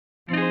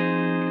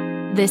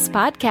This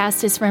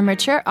podcast is for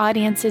mature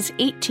audiences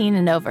 18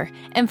 and over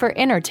and for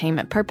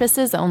entertainment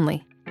purposes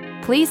only.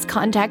 Please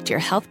contact your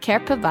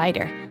healthcare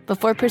provider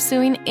before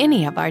pursuing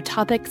any of our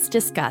topics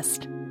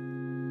discussed.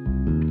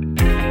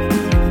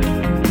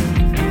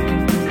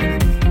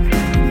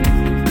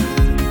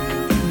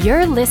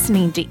 You're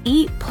listening to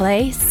Eat,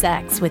 Play,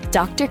 Sex with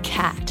Dr.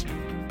 Kat,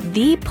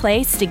 the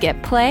place to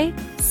get play,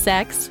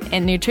 sex,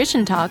 and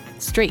nutrition talk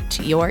straight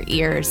to your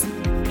ears.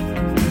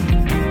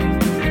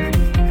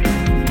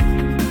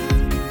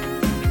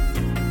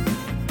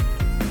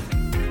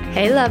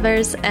 Hey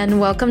lovers,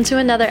 and welcome to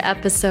another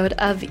episode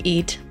of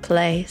Eat,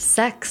 Play,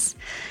 Sex.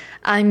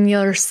 I'm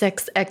your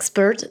sex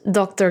expert,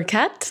 Dr.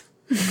 Kat.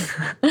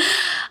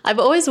 I've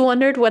always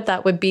wondered what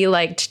that would be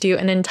like to do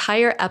an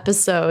entire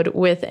episode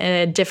with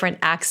a different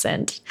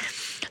accent.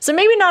 So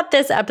maybe not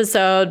this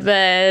episode,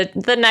 but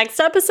the next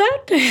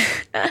episode?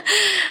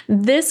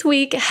 This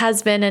week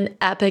has been an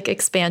epic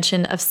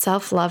expansion of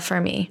self-love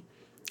for me.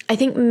 I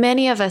think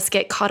many of us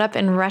get caught up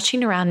in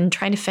rushing around and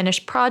trying to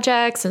finish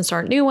projects and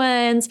start new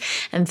ones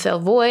and fill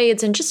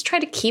voids and just try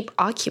to keep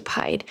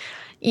occupied.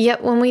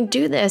 Yet when we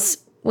do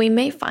this, we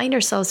may find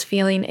ourselves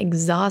feeling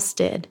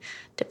exhausted,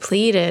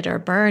 depleted, or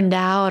burned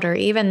out, or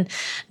even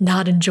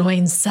not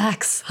enjoying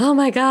sex. Oh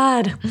my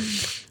God.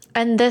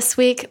 And this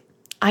week,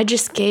 I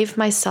just gave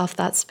myself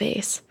that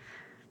space.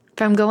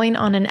 From going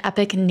on an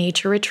epic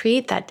nature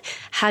retreat that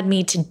had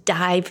me to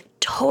dive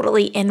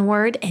totally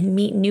inward and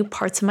meet new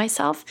parts of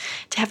myself,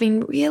 to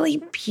having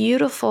really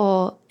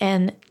beautiful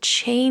and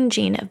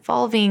changing,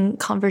 evolving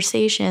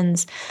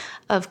conversations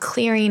of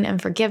clearing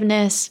and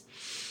forgiveness,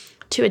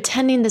 to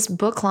attending this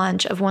book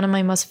launch of one of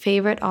my most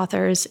favorite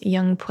authors,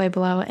 Yung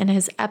Pueblo, and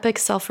his epic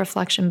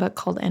self-reflection book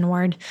called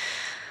Inward.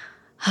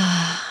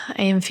 I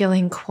am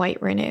feeling quite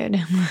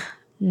renewed.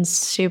 And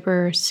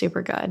super,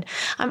 super good.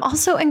 I'm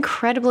also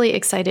incredibly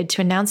excited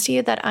to announce to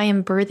you that I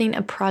am birthing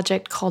a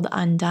project called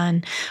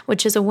Undone,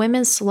 which is a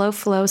women's slow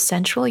flow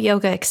sensual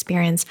yoga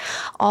experience,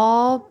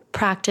 all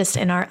practiced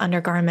in our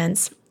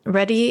undergarments,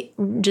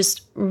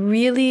 just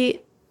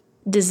really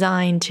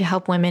designed to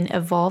help women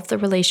evolve the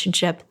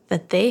relationship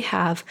that they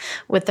have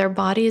with their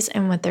bodies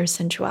and with their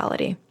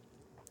sensuality.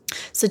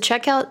 So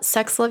check out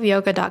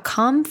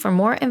sexloveyoga.com for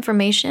more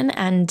information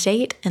and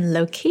date and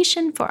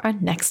location for our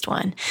next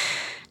one.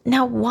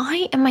 Now,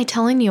 why am I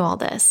telling you all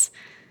this?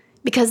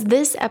 Because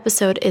this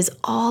episode is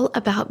all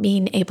about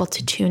being able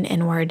to tune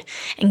inward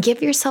and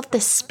give yourself the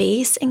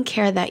space and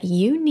care that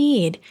you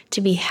need to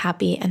be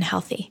happy and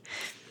healthy.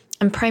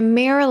 And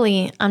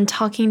primarily, I'm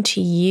talking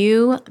to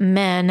you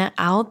men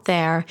out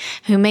there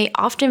who may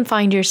often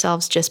find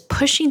yourselves just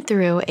pushing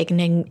through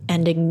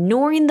and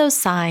ignoring those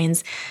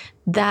signs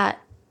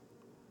that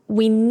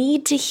we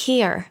need to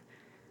hear,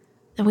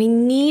 that we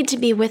need to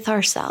be with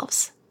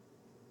ourselves.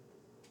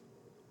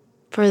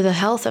 For the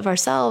health of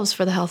ourselves,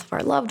 for the health of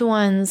our loved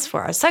ones,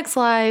 for our sex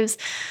lives.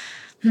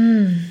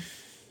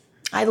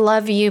 I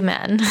love you,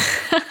 men.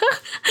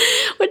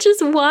 Which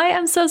is why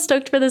I'm so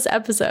stoked for this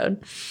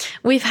episode.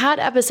 We've had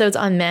episodes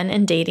on men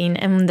and dating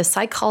and the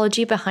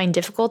psychology behind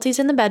difficulties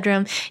in the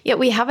bedroom, yet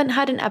we haven't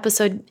had an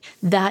episode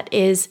that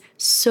is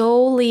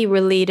solely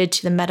related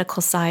to the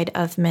medical side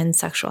of men's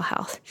sexual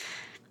health.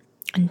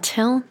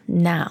 Until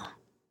now.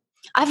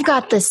 I've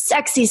got the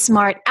sexy,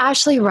 smart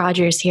Ashley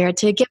Rogers here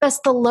to give us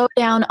the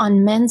lowdown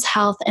on men's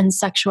health and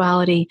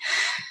sexuality.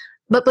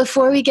 But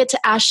before we get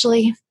to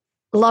Ashley,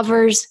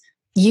 lovers,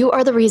 you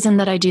are the reason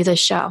that I do this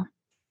show.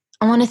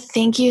 I want to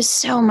thank you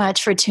so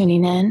much for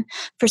tuning in,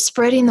 for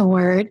spreading the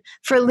word,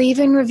 for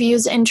leaving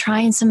reviews and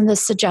trying some of the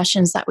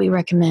suggestions that we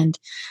recommend.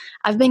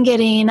 I've been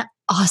getting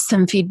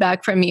awesome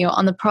feedback from you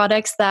on the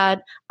products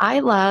that I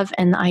love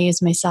and I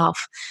use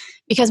myself.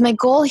 Because my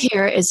goal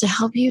here is to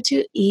help you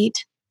to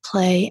eat,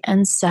 play,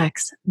 and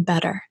sex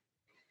better.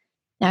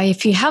 Now,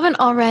 if you haven't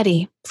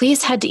already,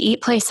 please head to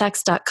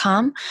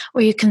eatplaysex.com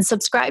where you can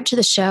subscribe to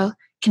the show,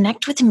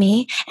 connect with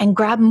me, and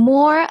grab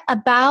more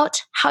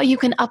about how you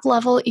can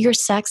uplevel your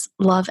sex,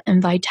 love,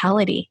 and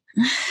vitality.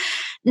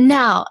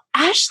 Now,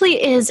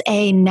 Ashley is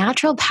a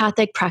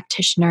naturopathic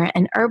practitioner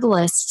and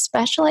herbalist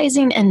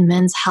specializing in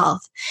men's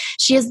health.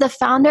 She is the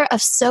founder of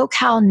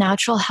SoCal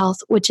Natural Health,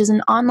 which is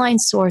an online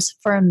source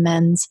for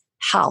men's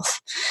health.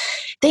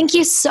 Thank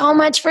you so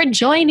much for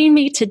joining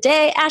me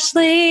today,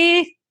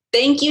 Ashley.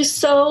 Thank you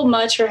so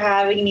much for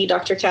having me,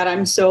 Dr. Kat.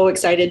 I'm so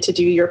excited to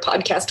do your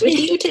podcast with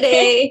you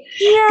today.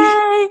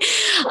 Yay!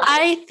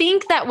 I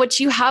think that what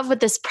you have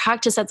with this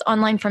practice that's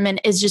online for men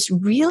is just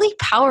really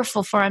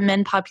powerful for a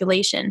men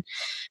population,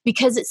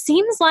 because it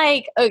seems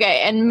like,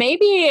 okay, and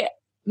maybe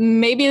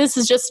this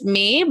is just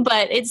me,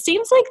 but it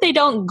seems like they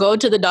don't go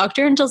to the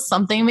doctor until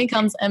something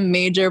becomes a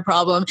major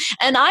problem.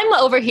 And I'm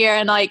over here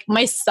and like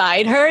my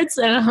side hurts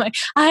and I'm like,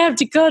 I have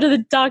to go to the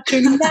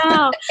doctor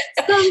now.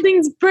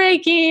 Something's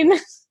breaking.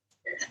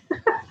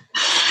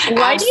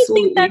 Why do you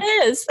think that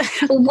is?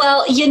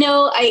 Well,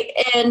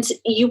 and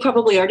you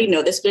probably already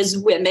know this, but as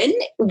women,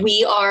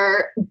 we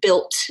are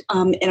built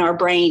in our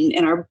brain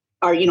and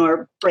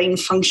our brain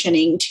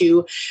functioning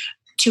to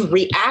to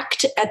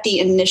react at the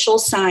initial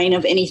sign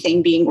of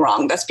anything being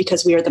wrong. That's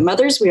because we are the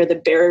mothers, we are the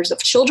bearers of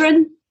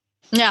children.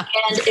 Yeah.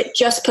 And it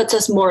just puts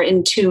us more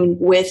in tune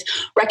with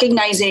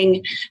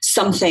recognizing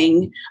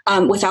something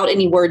without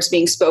any words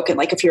being spoken.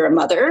 Like if you're a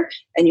mother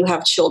and you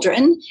have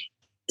children,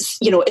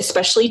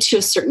 especially to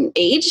a certain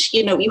age,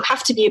 you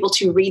have to be able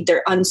to read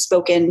their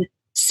unspoken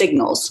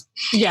signals.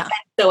 Yeah. And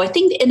so I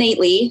think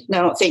innately, no,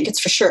 I don't think, it's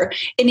for sure,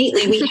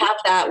 innately we have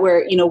that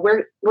where,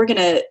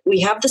 we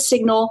have the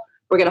signal,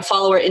 we're going to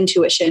follow our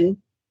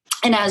intuition.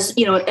 And as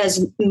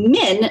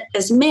men,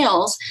 as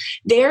males,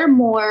 they're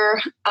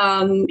more,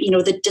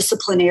 the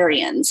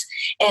disciplinarians,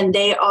 and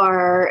they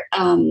are,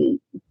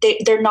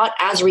 they're not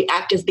as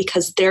reactive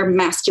because their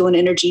masculine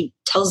energy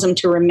tells them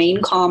to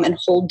remain calm and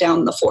hold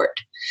down the fort.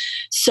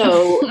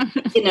 So,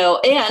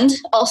 and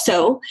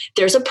also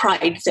there's a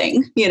pride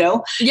thing, Yeah,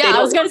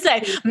 I was going to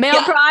say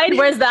male pride.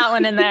 Where's that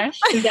one in there?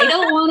 They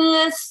don't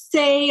want to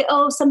say,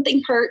 oh,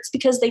 something hurts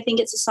because they think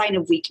it's a sign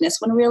of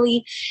weakness when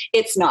really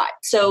it's not.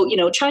 So,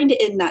 trying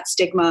to end that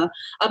stigma.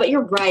 But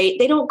you're right.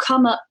 They don't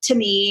come up to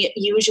me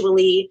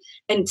usually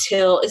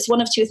until it's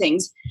one of two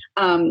things.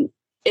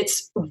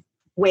 It's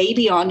way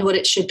beyond what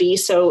it should be.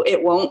 So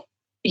it won't,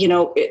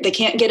 they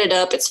can't get it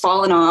up. It's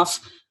fallen off.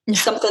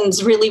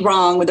 Something's really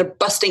wrong where they're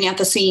busting at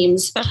the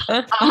seams.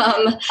 Hold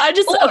on.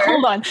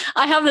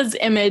 I have this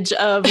image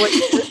of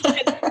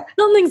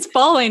something's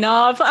falling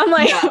off. I'm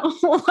like,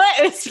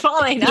 what is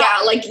falling off?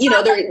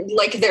 Yeah,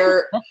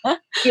 they're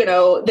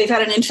they've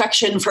had an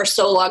infection for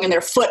so long in their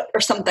foot or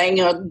something,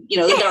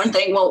 the darn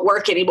thing won't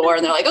work anymore.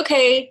 And they're like,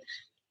 okay,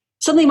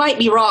 something might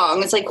be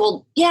wrong. It's like,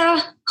 well,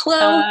 yeah,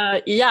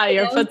 hello.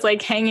 Your foot's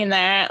like hanging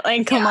there.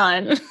 Like, come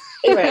on.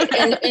 Right.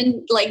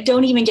 And like,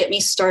 don't even get me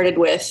started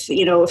with,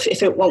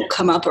 if it won't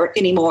come up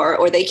anymore,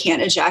 or they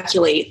can't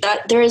ejaculate,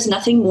 that there is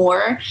nothing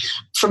more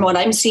from what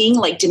I'm seeing,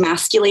 like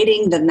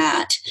demasculating than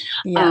that.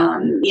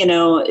 Yeah.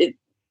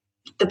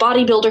 The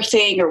bodybuilder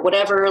thing or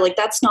whatever, like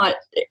that's not,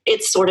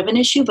 it's sort of an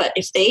issue, but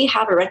if they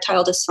have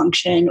erectile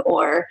dysfunction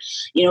or,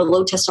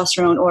 low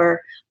testosterone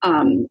or,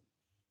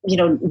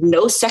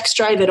 no sex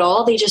drive at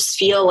all, they just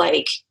feel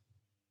like,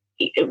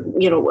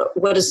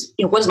 what is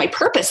my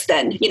purpose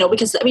then?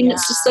 Because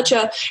it's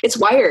just it's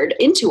wired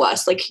into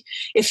us. Like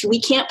if we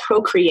can't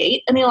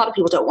procreate, a lot of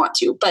people don't want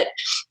to, but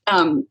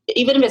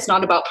even if it's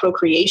not about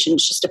procreation,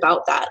 it's just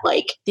about that,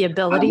 like the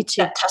ability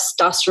to that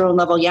testosterone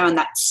level. Yeah. And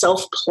that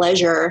self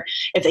pleasure,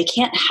 if they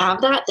can't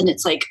have that, then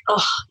it's like,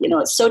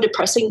 it's so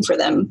depressing for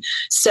them.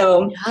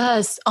 So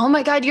yes. Oh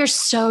my God. You're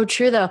so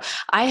true though.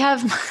 I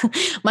have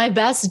my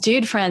best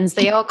dude friends.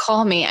 They all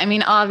call me.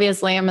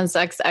 Obviously I'm a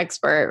sex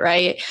expert,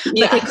 right?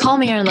 But they call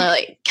me and they're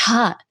like,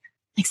 God,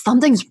 like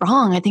something's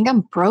wrong. I think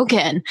I'm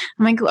broken.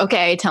 I'm like,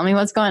 okay, tell me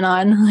what's going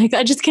on. Like,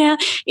 I just can't,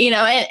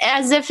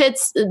 as if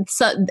it's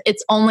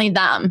only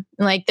them.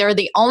 Like they're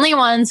the only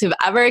ones who've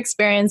ever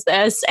experienced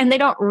this, and they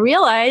don't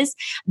realize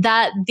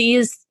that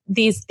these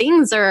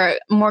things are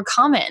more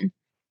common,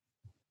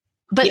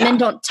 but men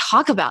don't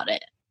talk about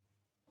it.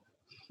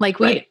 Like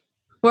we're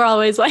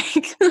always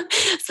like,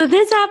 so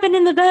this happened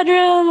in the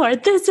bedroom, or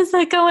this is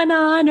like going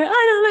on, or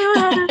I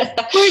don't know,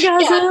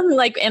 orgasm,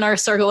 like in our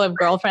circle of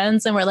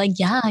girlfriends. And we're like,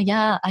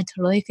 yeah, I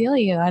totally feel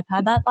you. I've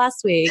had that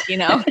last week,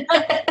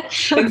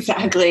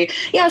 Exactly.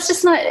 Yeah.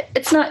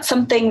 It's not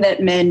something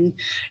that men,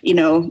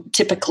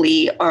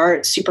 typically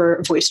are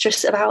super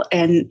boisterous about.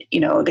 And,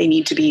 they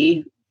need to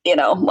be,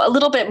 a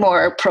little bit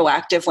more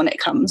proactive when it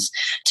comes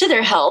to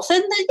their health.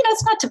 And,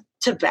 it's not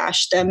to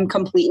bash them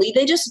completely.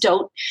 They just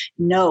don't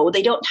know.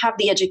 They don't have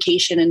the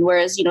education. And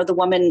whereas, the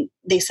woman,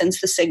 they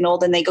sense the signal,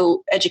 then they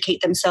go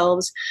educate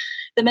themselves.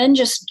 The men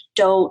just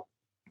don't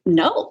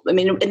know.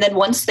 And then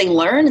once they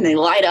learn and they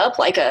light up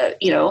like a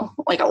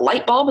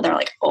light bulb, and they're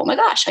like, oh my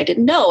gosh, I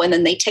didn't know. And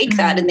then they take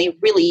that and they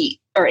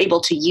really are able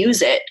to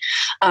use it.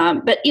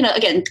 But,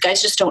 again,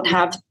 guys just don't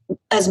have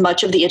as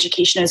much of the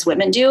education as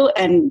women do.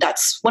 And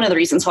that's one of the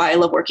reasons why I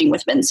love working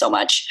with men so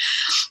much.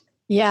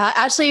 Yeah,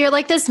 actually, you're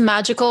like this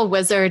magical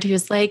wizard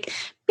who's like,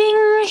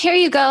 bing, here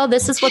you go.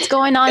 This is what's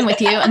going on with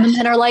you. And the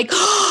men are like,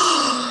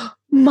 oh,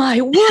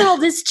 my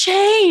world has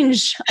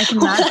changed. I can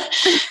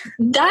imagine.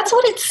 That's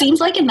what it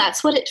seems like. And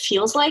that's what it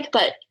feels like.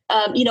 But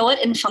you know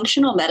what? In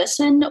functional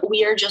medicine,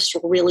 we are just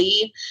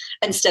really,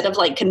 instead of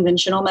like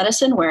conventional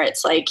medicine, where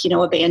it's like,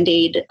 a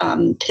Band-Aid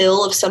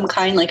pill of some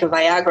kind, like a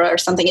Viagra or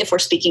something, if we're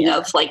speaking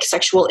of like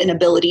sexual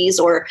inabilities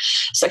or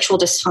sexual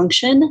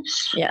dysfunction,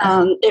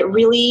 it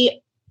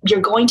really, you're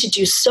going to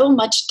do so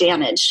much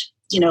damage,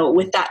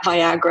 with that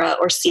Viagra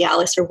or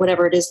Cialis or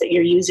whatever it is that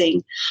you're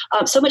using,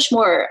 so much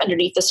more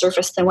underneath the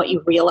surface than what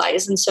you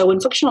realize. And so in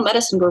functional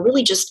medicine, we're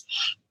really just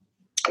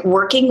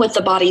working with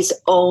the body's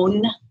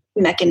own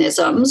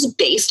mechanisms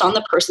based on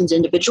the person's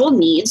individual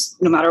needs,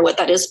 no matter what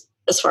that is,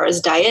 as far as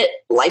diet,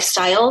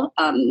 lifestyle,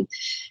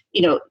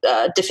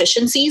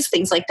 deficiencies,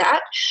 things like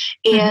that.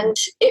 And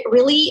it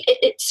really,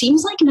 it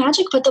seems like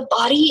magic, but the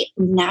body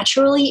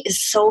naturally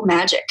is so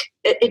magic.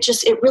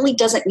 It really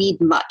doesn't need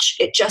much.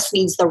 It just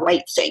needs the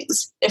right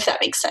things, if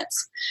that makes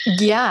sense.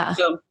 Yeah.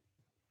 So,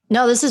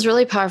 No, this is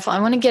really powerful.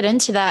 I want to get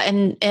into that.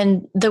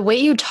 And the way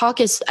you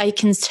talk is, I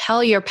can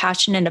tell you're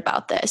passionate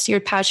about this. You're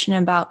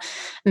passionate about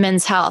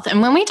men's health.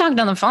 And when we talked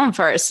on the phone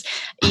first,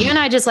 you and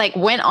I just like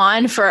went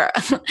on for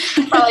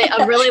probably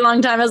a really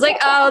long time. I was like,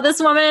 oh, this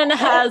woman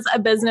has a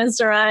business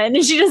to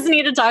run. She doesn't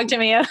need to talk to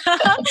me about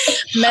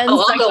men's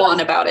I'll go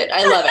on about it.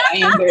 I love it. I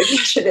am very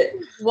passionate.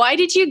 Why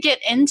did you get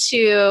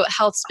into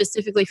health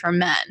specifically for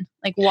men?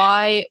 Like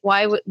why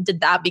did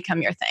that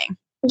become your thing?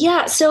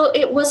 Yeah. So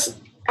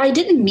I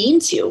didn't mean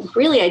to,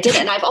 really. I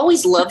didn't. And I've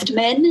always loved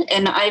men.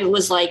 And I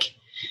was like,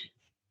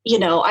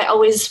 I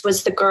always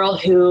was the girl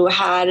who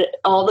had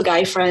all the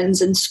guy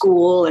friends in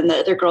school and the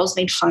other girls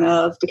made fun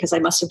of because I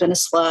must have been a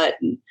slut.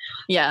 And,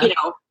 yeah.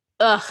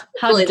 Ugh,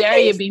 how really dare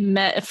you be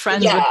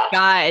friends with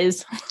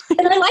guys?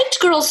 And I liked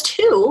girls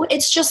too.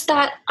 It's just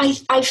that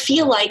I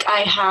feel like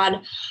I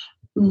had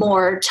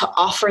more to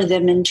offer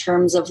them in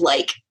terms of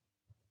like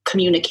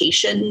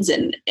communications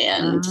and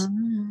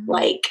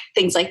like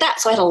things like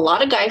that. So I had a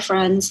lot of guy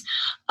friends.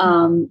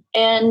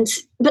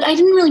 But I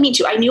didn't really mean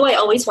to. I knew I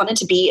always wanted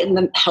to be in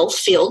the health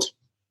field.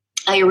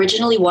 I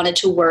originally wanted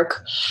to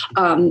work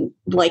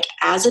like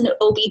as an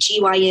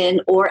OBGYN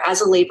or as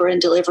a labor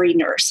and delivery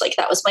nurse. Like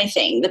that was my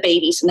thing, the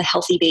babies and the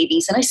healthy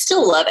babies. And I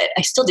still love it.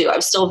 I still do.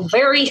 I'm still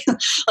very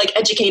like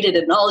educated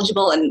and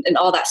knowledgeable and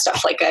all that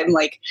stuff. Like I'm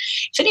like,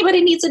 if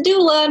anybody needs a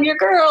doula, I'm your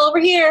girl over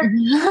here.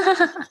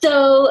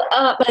 So,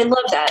 but I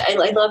love that.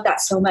 I love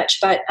that so much.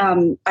 But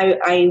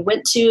I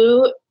went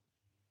to,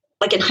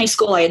 like in high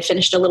school, I had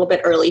finished a little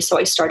bit early. So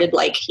I started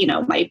like,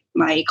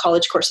 my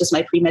college courses,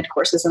 my pre-med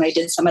courses, and I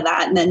did some of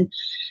that. And then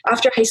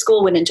after high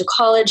school, went into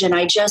college, and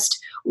I just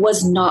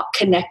was not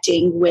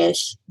connecting with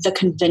the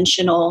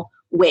conventional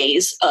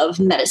ways of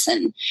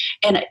medicine.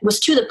 And it was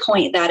to the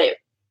point that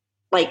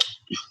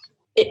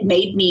it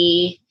made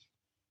me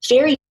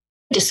very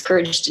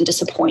discouraged and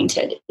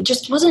disappointed.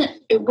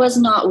 It was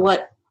not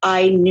what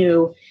I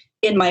knew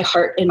in my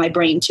heart, in my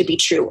brain to be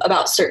true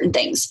about certain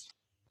things.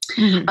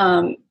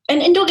 Mm-hmm.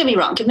 And don't get me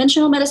wrong,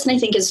 conventional medicine, I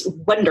think, is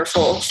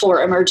wonderful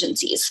for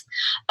emergencies.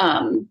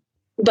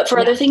 But for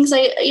other things,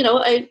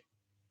 I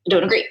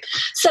don't agree.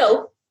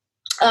 So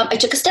I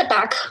took a step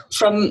back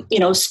from,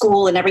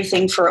 school and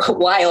everything for a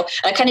while.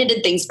 I kind of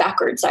did things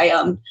backwards.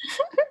 I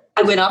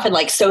went off and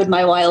like sowed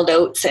my wild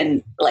oats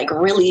and like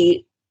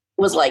really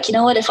was like, you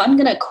know what, if I'm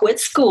going to quit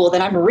school,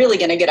 then I'm really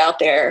going to get out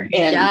there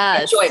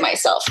and enjoy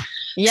myself.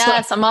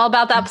 Yes, so I'm all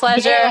about that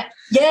pleasure. Yeah,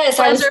 yes,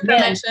 pleasure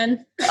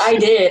prevention. I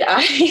did.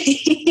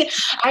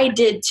 I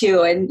did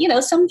too. And,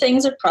 some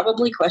things are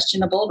probably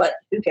questionable, but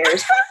who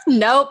cares?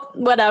 Nope,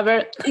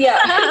 whatever. Yeah,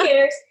 who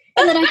cares?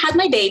 And then I had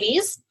my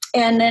babies.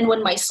 And then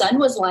when my son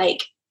was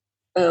like,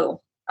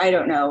 I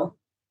don't know,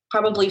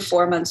 probably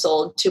 4 months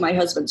old, to my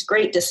husband's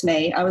great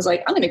dismay, I was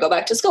like, I'm going to go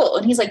back to school.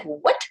 And he's like,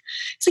 what?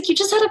 It's like, you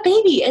just had a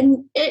baby.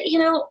 And,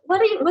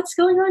 what's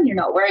going on? You're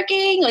not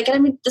working. Like, I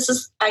mean,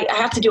 I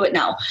have to do it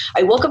now.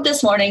 I woke up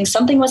this morning,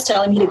 something was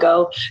telling me to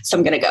go, so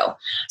I'm going to go.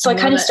 So I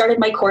kind of started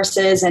my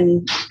courses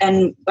and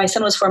my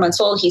son was 4 months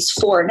old. He's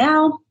 4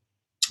 now.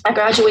 I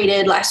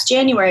graduated last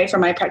January from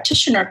my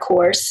practitioner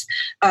course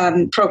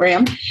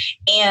program,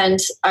 and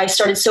I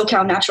started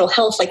SoCal Natural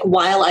Health like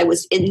while I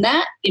was in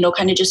that,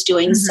 kind of just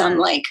doing some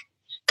like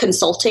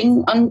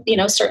consulting on,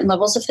 certain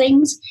levels of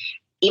things.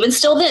 Even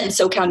still then,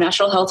 SoCal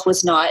Natural Health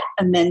was not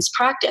a men's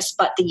practice,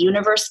 but the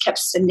universe kept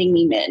sending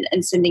me men.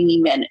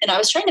 And I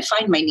was trying to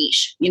find my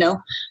niche,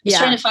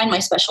 trying to find my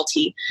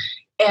specialty.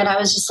 And I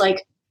was just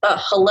like,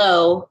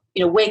 hello,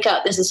 wake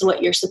up. This is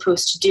what you're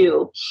supposed to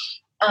do.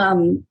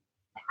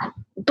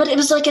 But it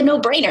was like a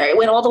no-brainer. It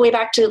went all the way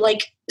back to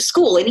like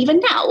school. And even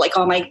now, like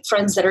all my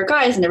friends that are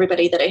guys and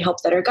everybody that I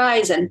help that are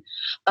guys. And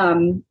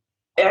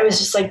I was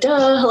just like,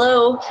 duh,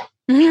 hello.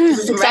 This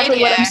is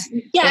exactly what I'm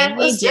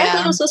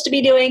supposed to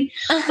be doing.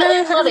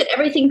 I love it.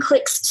 Everything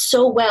clicks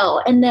so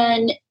well. And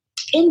then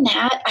in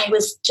that, I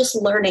was just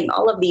learning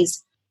all of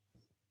these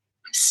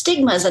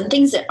stigmas and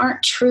things that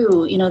aren't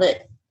true,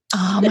 that.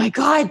 Oh my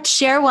God.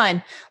 Share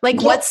one.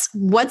 Like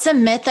what's a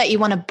myth that you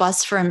want to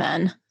bust for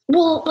men?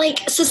 Well,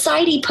 like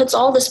society puts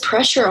all this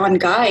pressure on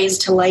guys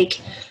to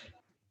like,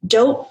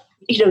 you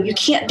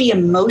can't be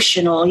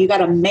emotional. You got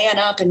to man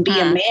up and be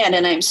a man.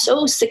 And I'm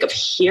so sick of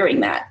hearing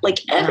that.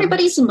 Like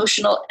everybody's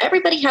emotional.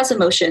 Everybody has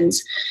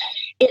emotions.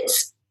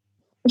 It's,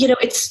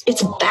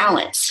 it's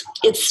balance.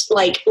 It's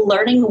like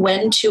learning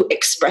when to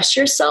express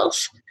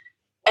yourself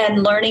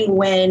and learning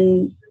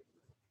when,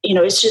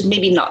 it's just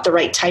maybe not the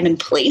right time and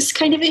place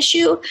kind of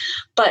issue,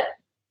 but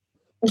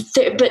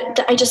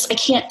I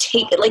can't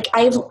take it. Like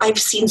I've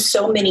seen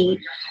so many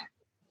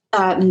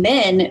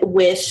men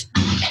with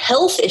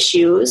health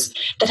issues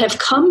that have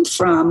come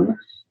from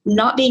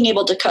not being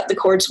able to cut the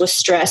cords with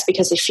stress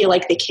because they feel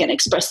like they can't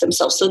express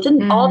themselves. So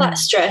then all that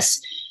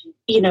stress,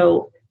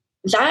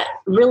 that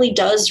really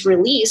does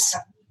release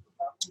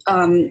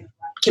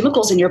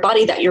chemicals in your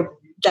body that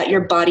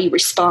your body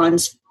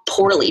responds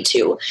poorly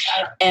to.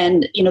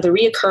 And, the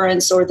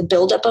reoccurrence or the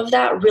buildup of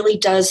that really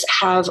does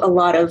have a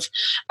lot of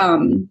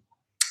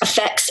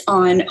effects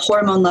on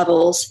hormone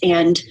levels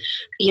and,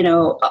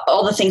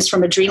 all the things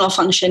from adrenal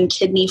function,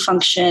 kidney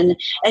function.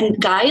 And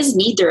guys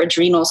need their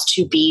adrenals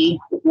to be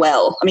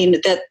well. I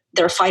mean, that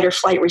their fight or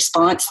flight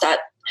response,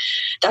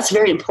 that's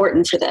very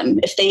important for them.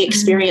 If they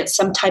experience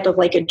some type of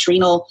like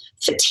adrenal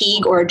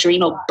fatigue or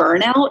adrenal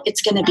burnout,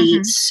 it's going to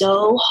be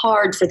so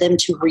hard for them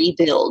to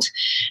rebuild.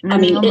 I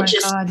mean,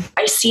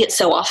 I see it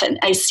so often.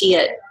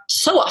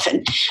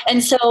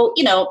 And so,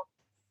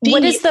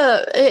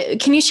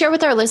 can you share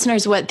with our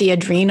listeners what the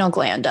adrenal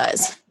gland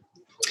does?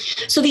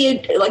 So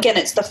again,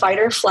 it's the fight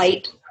or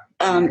flight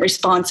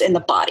response in the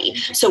body.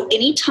 So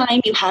anytime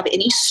you have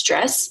any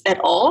stress at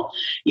all,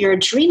 your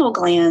adrenal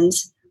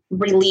glands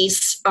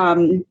release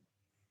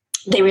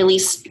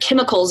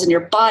chemicals in your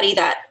body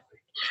that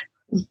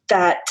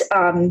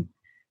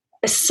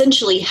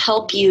essentially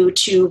help you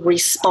to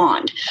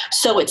respond.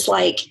 So it's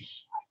like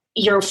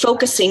you're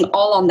focusing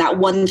all on that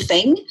one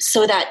thing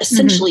so that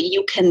essentially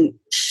you can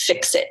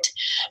fix it.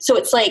 So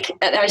it's like,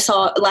 I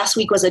saw last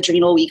week was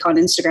Adrenal Week on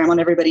Instagram on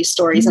everybody's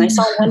stories. And I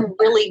saw one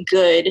really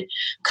good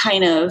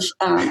kind of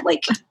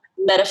like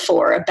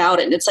metaphor about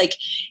it. And it's like,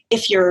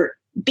 if you're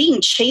being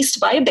chased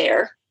by a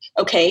bear,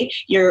 okay,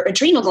 your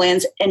adrenal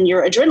glands and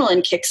your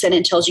adrenaline kicks in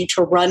and tells you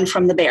to run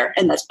from the bear.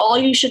 And that's all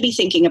you should be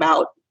thinking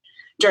about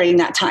during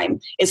that time,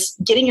 is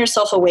getting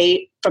yourself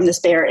away from this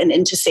bear and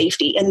into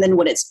safety. And then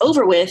when it's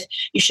over with,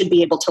 you should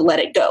be able to let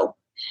it go.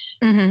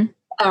 And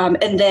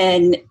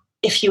then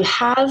if you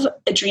have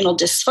adrenal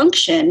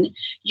dysfunction,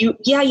 you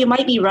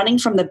might be running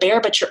from the bear,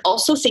 but you're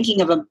also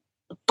thinking of a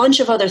bunch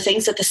of other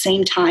things at the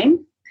same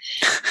time.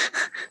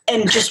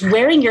 And just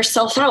wearing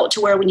yourself out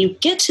to where when you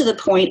get to the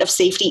point of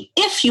safety,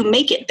 if you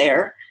make it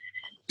there,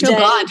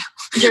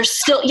 you're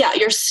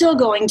still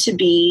going to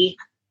be,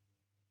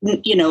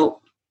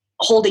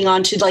 holding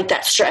on to like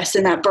that stress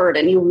and that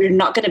burden. You're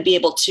not going to be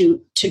able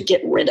to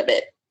get rid of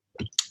it.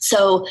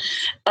 So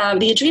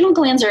the adrenal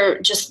glands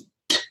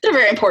they're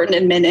very important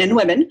in men and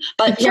women,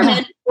 but for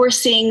men, we're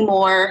seeing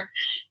more,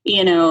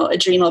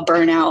 adrenal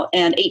burnout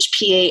and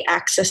HPA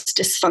axis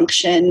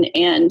dysfunction.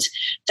 And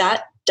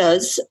that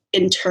does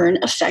in turn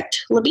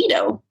affect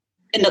libido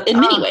in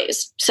many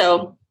ways.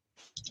 So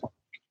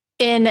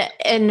in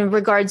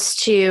regards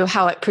to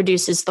how it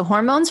produces the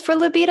hormones for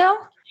libido?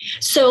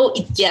 So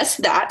yes,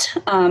 that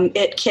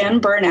it can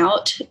burn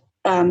out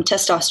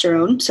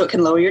testosterone, so it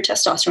can lower your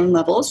testosterone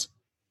levels.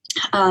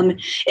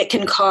 It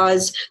can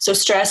cause,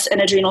 stress and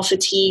adrenal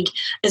fatigue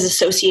is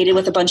associated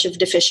with a bunch of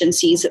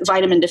deficiencies,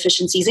 vitamin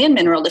deficiencies and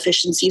mineral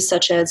deficiencies,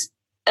 such as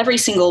every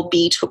single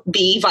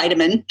B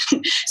vitamin.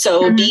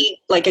 So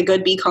B, like a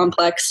good B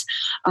complex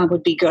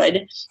would be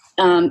good.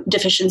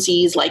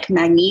 Deficiencies like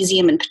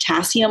magnesium and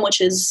potassium,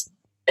 which is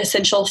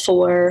essential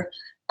for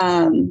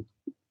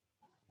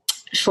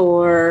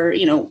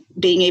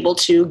being able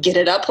to get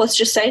it up, let's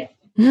just say.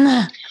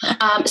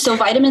 So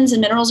vitamins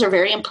and minerals are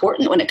very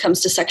important when it comes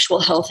to sexual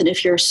health. And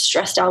if you're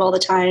stressed out all the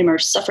time or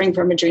suffering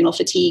from adrenal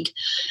fatigue,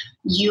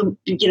 your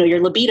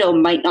libido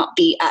might not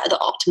be at the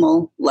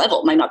optimal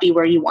level, might not be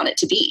where you want it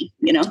to be,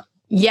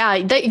 Yeah,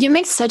 you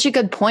make such a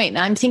good point.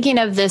 I'm thinking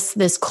of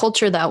this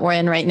culture that we're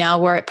in right now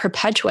where it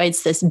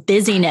perpetuates this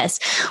busyness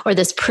or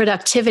this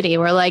productivity.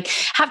 We're like,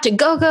 have to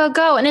go, go,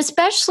 go. And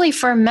especially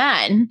for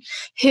men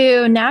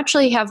who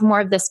naturally have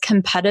more of this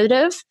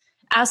competitive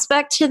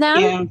aspect to them.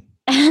 Yeah.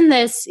 And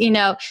this,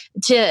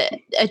 to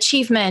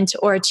achievement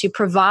or to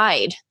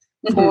provide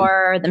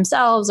for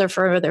themselves or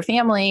for their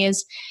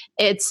families.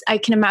 I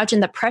can imagine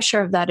the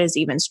pressure of that is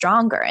even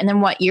stronger. And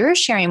then what you're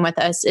sharing with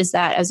us is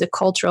that as a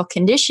cultural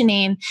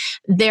conditioning,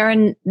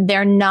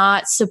 they're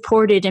not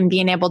supported in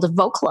being able to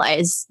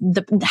vocalize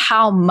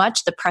how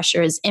much the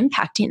pressure is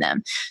impacting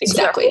them.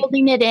 Exactly. So they're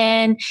holding it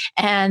in,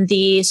 and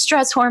the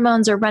stress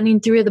hormones are running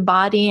through the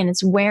body, and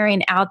it's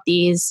wearing out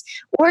these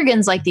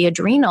organs like the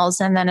adrenals.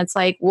 And then it's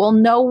like, well,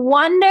 no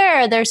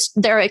wonder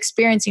they're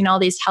experiencing all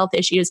these health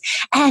issues.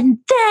 And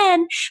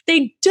then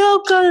they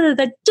don't go to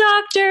the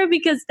doctor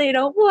because they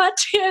don't want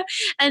to,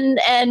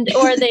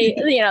 or they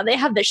they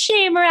have the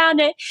shame around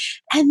it.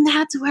 And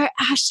that's where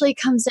Ashley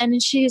comes in,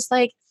 and she's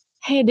like,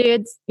 hey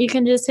dudes, you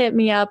can just hit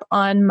me up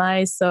on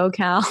my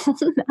SoCal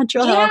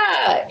Natural Health,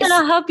 and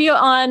I'll help you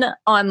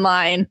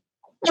online.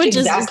 Which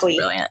is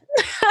brilliant.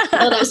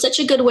 No, that was such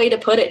a good way to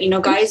put it.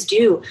 Guys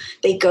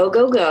they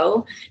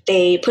go.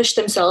 They push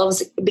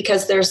themselves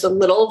because there's a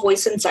little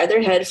voice inside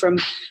their head from,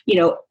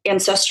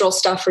 ancestral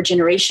stuff or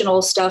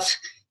generational stuff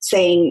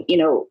saying,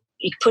 you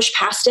push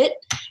past it,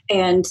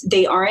 and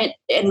they aren't.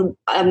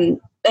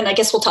 And I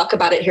guess we'll talk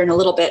about it here in a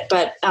little bit,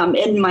 but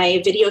in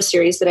my video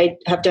series that I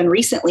have done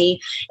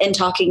recently and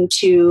talking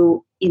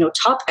to,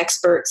 top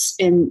experts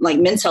in like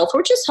men's health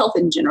or just health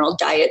in general,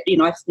 diet,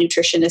 I have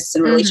nutritionists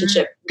and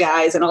relationship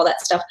guys and all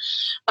that stuff.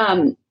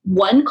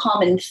 One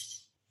common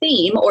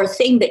theme or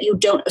thing that you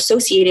don't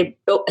associate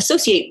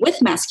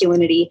with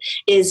masculinity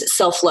is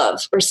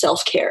self-love or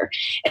self-care.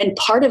 And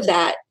part of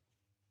that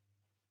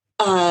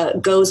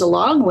goes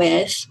along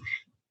with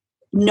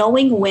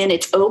knowing when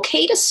it's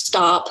okay to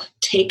stop,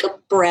 take a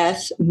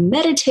breath,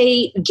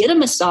 meditate, get a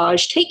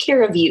massage, take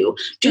care of you,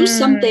 do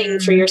something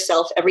for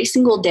yourself every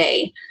single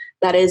day.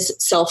 That is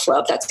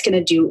self-love. That's going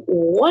to do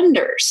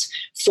wonders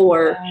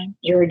for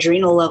your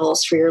adrenal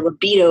levels, for your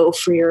libido,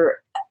 for your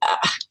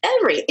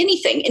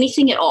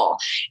anything at all.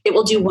 It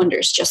will do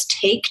wonders. Just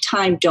take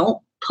time.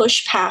 Don't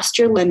push past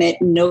your limit.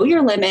 Know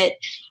your limit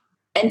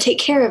and take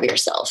care of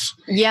yourself.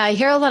 Yeah, I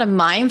hear a lot of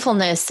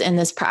mindfulness in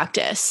this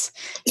practice.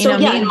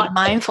 Being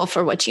mindful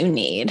for what you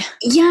need.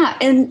 Yeah,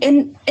 and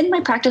in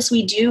my practice,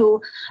 we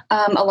do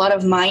a lot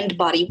of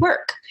mind-body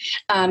work.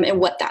 And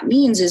what that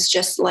means is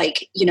just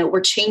like,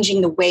 we're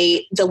changing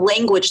the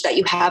language that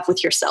you have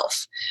with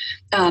yourself.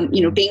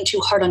 Being too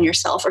hard on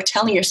yourself or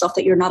telling yourself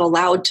that you're not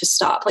allowed to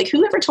stop. Like,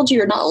 whoever told you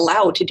you're not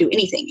allowed to do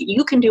anything?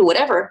 You can do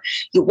whatever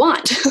you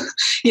want,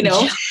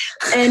 Yeah.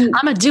 And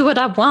I'm going to do what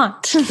I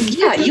want.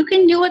 Yeah, you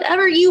can do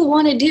whatever you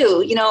want to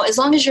do, as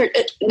long as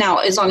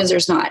as long as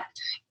there's not,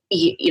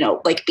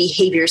 like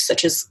behaviors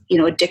such as,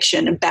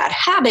 addiction and bad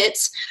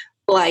habits,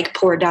 like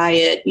poor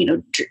diet,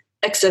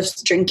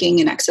 excess drinking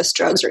and excess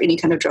drugs or any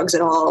kind of drugs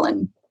at all.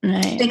 And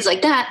things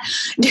like that.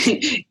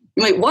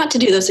 You might want to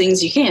do those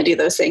things. You can't do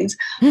those things.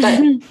 But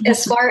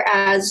as far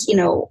as,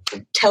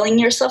 telling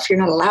yourself you're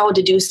not allowed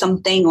to do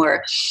something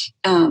or,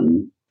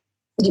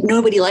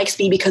 nobody likes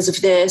me because of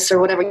this or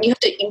whatever.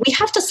 We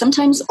have to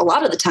sometimes, a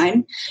lot of the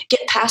time, get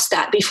past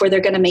that before they're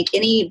going to make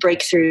any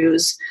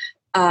breakthroughs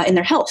in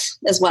their health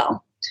as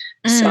well.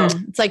 So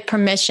it's like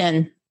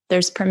permission.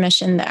 There's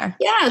permission there.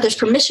 Yeah, there's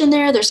permission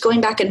there. There's going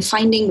back and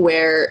finding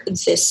where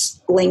this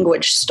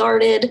language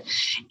started.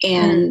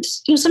 And,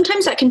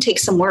 sometimes that can take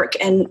some work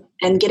and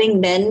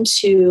getting men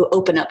to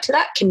open up to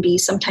that can be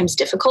sometimes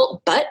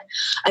difficult. But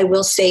I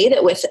will say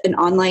that with an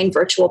online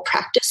virtual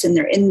practice and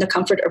they're in the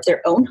comfort of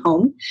their own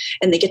home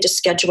and they get to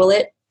schedule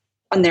it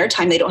on their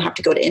time, they don't have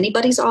to go to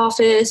anybody's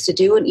office to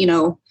do it,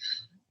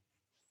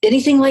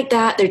 anything like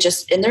that. They're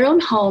just in their own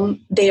home.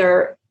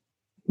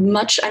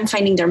 I'm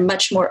finding they're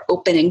much more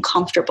open and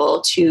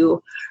comfortable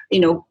to,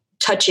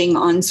 touching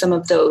on some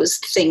of those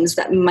things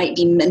that might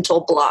be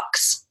mental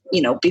blocks,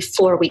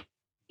 before we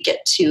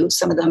get to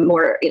some of the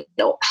more,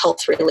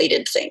 health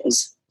related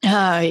things.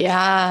 Oh,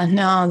 yeah.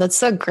 No, that's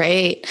so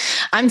great.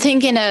 I'm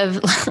thinking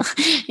of,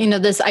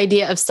 this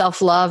idea of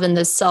self-love and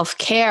this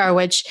self-care,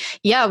 which,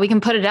 we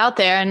can put it out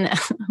there. And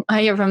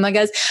I hear from my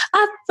guys,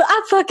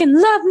 I fucking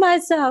love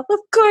myself. Of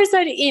course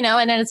I do,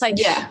 and then it's like,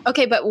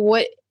 okay, but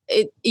what?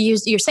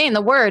 You're saying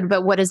the word,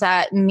 but what does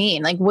that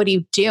mean? Like, what are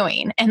you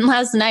doing? And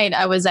last night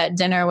I was at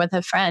dinner with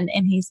a friend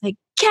and he's like,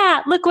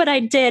 Kat, look what I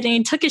did. And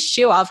he took his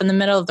shoe off in the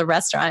middle of the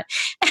restaurant.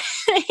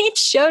 He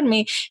showed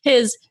me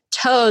his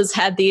toes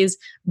had these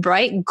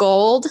bright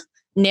gold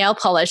nail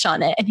polish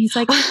on it. And he's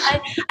like,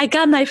 I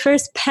got my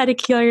first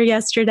pedicure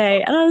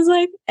yesterday. And I was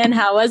like, and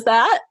how was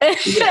that?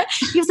 Yeah.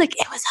 He was like,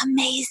 it was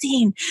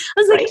amazing.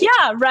 I was like,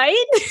 yeah,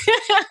 right?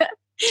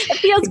 It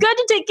feels good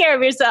to take care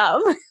of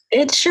yourself.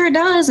 It sure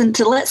does. And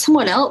to let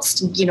someone else,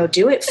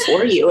 do it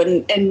for you.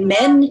 And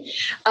men,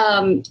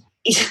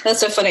 that's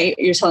so funny.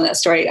 You're telling that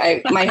story.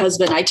 My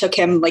husband, I took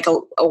him like a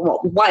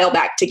while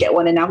back to get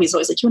one. And now he's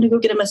always like, you want to go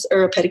get a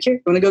pedicure?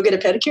 You want to go get a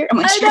pedicure? I'm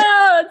like, sure. I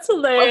know, it's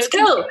hilarious.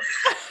 Let's go.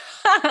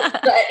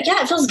 But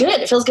yeah, it feels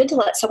good. It feels good to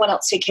let someone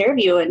else take care of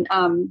you. And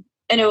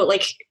I know,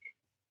 like,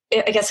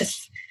 I guess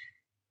if,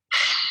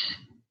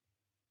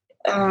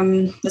 I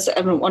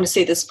don't want to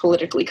say this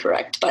politically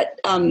correct, but,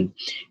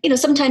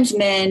 sometimes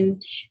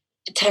men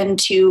tend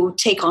to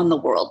take on the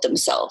world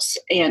themselves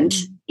and,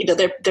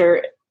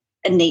 they're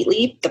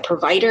innately the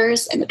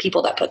providers and the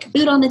people that put the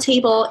food on the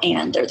table,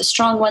 and they're the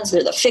strong ones.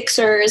 They're the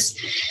fixers,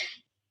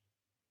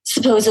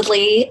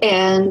 supposedly.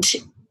 And,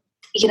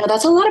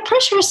 that's a lot of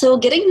pressure. So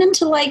getting them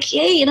to like,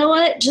 hey, you know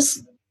what,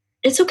 just,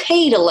 it's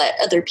okay to let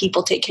other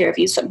people take care of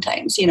you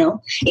sometimes, even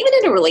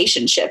in a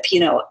relationship,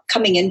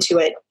 coming into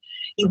it,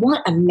 you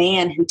want a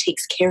man who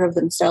takes care of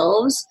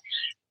themselves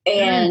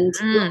and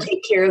will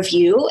take care of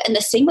you. And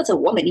the same with a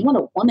woman. You want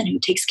a woman who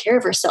takes care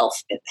of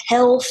herself,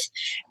 health,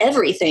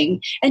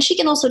 everything. And she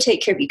can also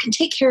take care of you, can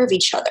take care of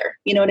each other.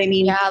 You know what I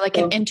mean? Yeah, like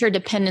an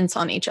interdependence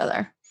on each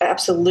other.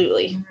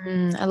 Absolutely.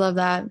 I love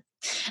that.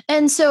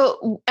 And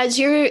so as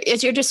you're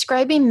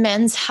describing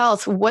men's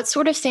health, what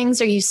sort of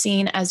things are you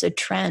seeing as a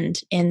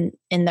trend in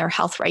their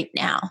health right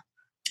now?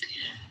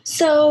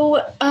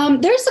 So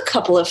there's a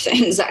couple of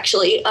things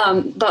actually,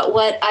 but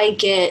what I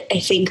get, I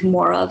think,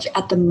 more of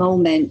at the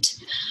moment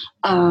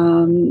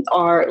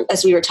are,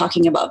 as we were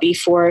talking about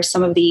before,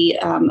 some of the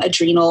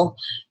adrenal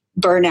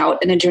burnout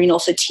and adrenal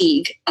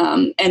fatigue.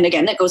 And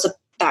again, it goes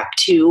back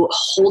to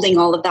holding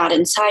all of that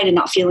inside and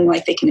not feeling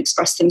like they can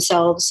express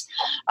themselves.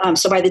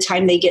 So by the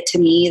time they get to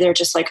me, they're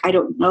just like, I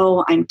don't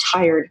know, I'm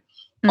tired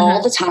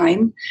all the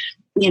time,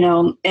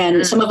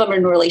 and some of them are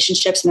in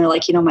relationships and they're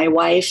like, my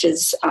wife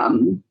is,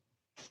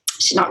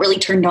 she's not really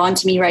turned on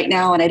to me right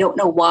now, and I don't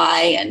know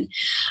why. And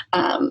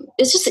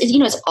it's just,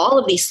 it's all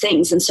of these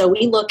things. And so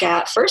we look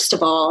at, first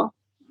of all,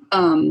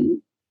 don't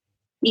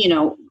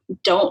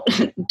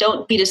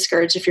be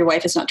discouraged if your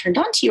wife is not turned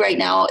on to you right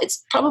now.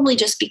 It's probably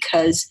just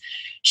because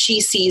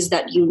she sees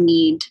that you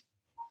need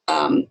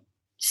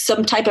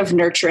some type of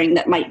nurturing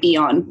that might be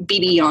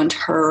beyond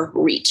her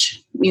reach.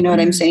 You know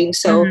what I'm saying?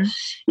 So,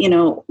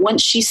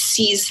 once she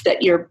sees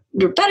that your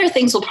better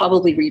things will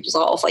probably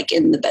resolve, like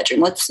in the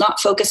bedroom. Let's not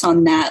focus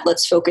on that.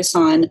 Let's focus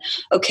on,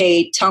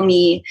 okay, tell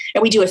me,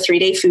 and we do a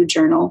 3-day food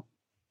journal.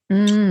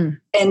 And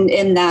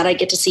in that, I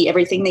get to see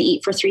everything they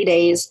eat for 3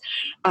 days.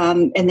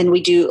 And then we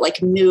do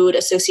like mood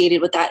associated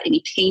with that,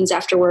 any pains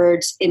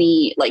afterwards,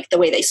 any like the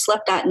way they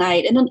slept that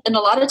night. And a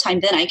lot of time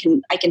then I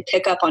can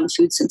pick up on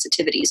food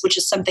sensitivities, which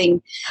is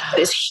something that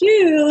is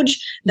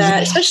huge,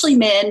 that especially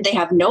men, they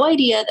have no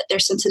idea that they're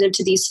sensitive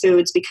to these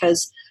foods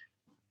because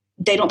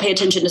they don't pay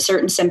attention to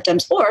certain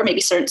symptoms, or maybe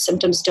certain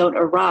symptoms don't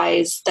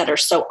arise that are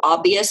so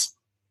obvious.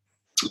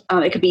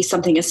 It could be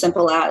something as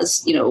simple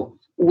as,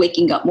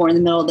 waking up more in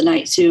the middle of the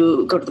night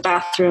to go to the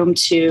bathroom,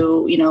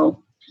 to,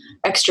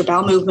 extra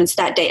bowel movements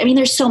that day. I mean,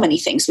 there's so many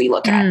things we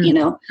look at,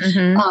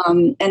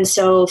 and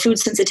so food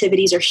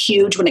sensitivities are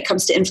huge when it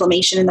comes to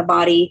inflammation in the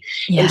body.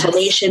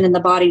 Inflammation in the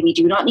body we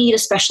do not need,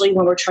 especially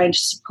when we're trying to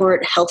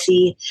support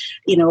healthy,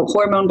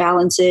 hormone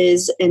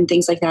balances and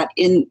things like that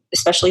in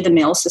especially the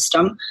male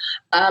system.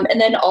 And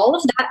then all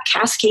of that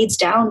cascades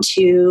down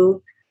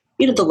to,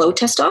 the low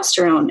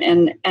testosterone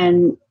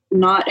and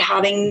not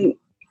having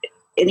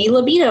any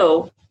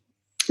libido,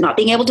 not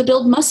being able to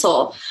build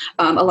muscle.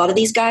 A lot of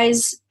these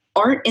guys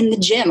aren't in the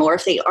gym, or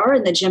if they are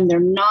in the gym, they're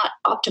not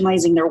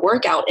optimizing their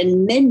workout,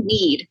 and men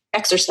need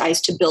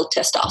exercise to build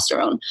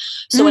testosterone.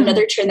 So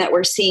another trend that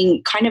we're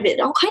seeing, it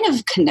all kind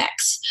of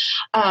connects.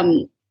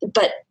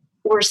 But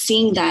we're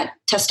seeing that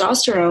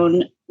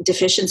testosterone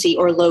deficiency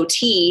or low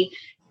T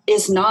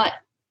is not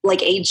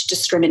like age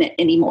discriminate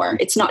anymore.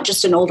 It's not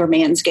just an older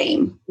man's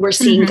game. We're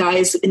seeing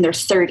guys in their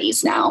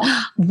 30s now.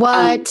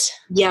 What?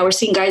 We're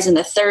seeing guys in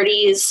the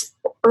 30s,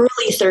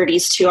 early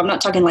 30s too. I'm not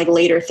talking like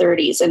later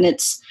 30s. And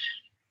it's,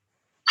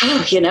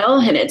 and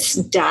it's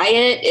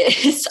diet.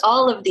 It's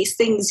all of these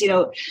things, in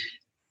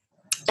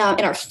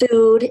our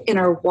food, in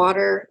our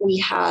water, we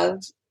have.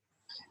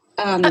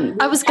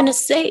 I was going to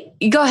say,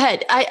 go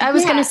ahead. I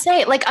was going to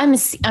say, like,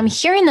 I'm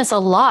hearing this a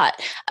lot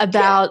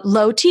about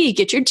low T,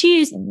 get your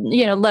T,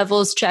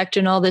 levels checked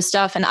and all this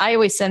stuff. And I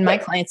always send my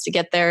clients to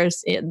get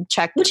theirs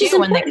checked, which is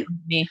when they come to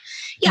me.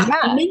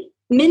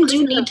 Men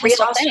do need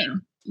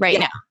testosterone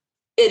now.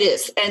 It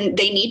is. And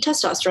they need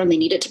testosterone. They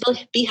need it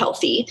to be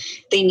healthy.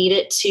 They need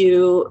it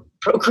to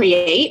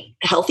procreate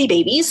healthy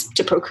babies,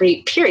 to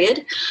procreate,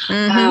 period.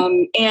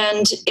 And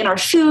in our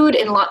food,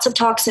 in lots of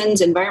toxins,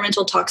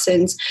 environmental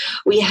toxins,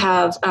 we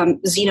have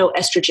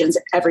xenoestrogens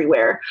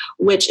everywhere,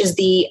 which is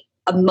the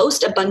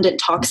most abundant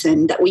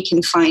toxin that we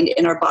can find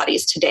in our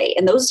bodies today.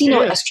 And those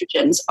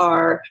xenoestrogens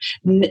are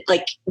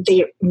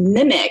they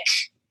mimic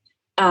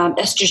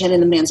estrogen in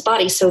the man's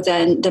body. So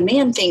then the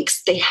man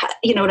thinks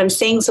you know what I'm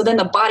saying? So then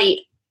the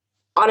body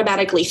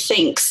automatically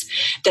thinks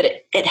that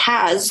it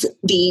has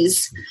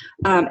these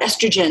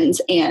estrogens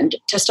and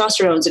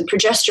testosterones and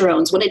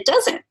progesterones when it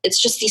doesn't. It's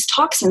just these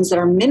toxins that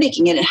are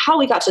mimicking it. And how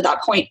we got to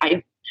that point,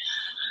 I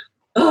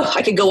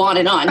could go on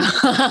and on.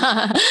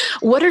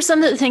 What are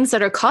some of the things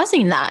that are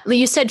causing that?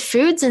 You said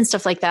foods and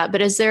stuff like that,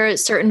 but is there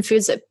certain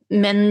foods that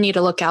men need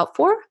to look out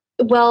for?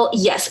 Well,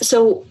 yes.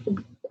 So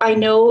I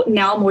know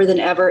now more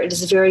than ever, it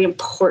is very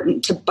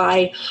important to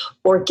buy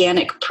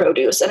organic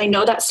produce. And I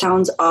know that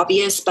sounds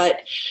obvious,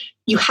 but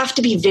you have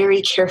to be very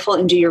careful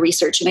and do your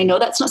research. And I know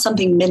that's not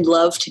something men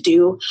love to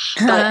do,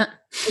 but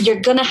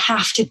you're going to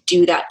have to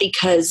do that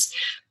because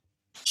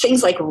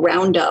things like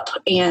Roundup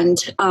and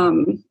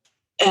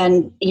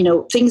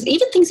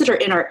things that are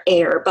in our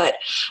air, but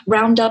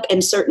Roundup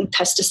and certain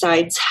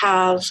pesticides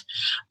have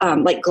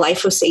like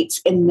glyphosates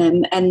in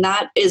them, and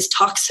that is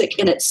toxic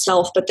in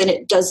itself, but then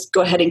it does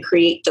go ahead and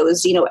create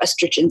those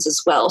xenoestrogens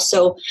as well.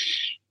 So,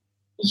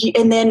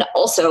 and then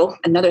also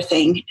another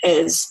thing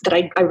is that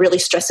I really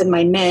stress in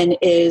my men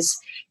is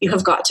you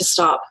have got to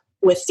stop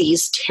with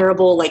these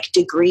terrible like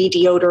Degree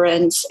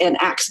deodorants and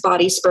Axe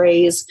body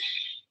sprays.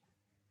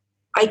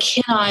 I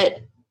cannot.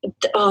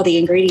 The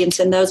ingredients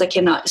in those, I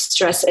cannot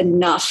stress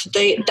enough.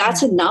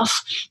 That's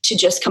enough to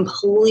just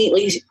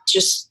completely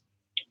just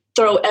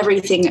throw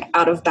everything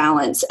out of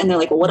balance. And they're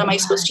like, well, what am I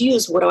supposed to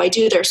use? What do I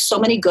do? There's so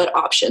many good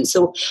options.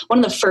 So one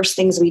of the first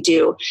things we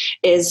do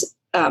is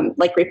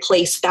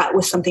replace that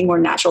with something more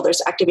natural.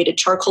 There's activated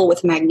charcoal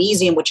with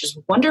magnesium, which is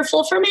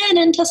wonderful for men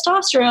and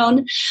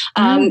testosterone.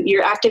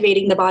 You're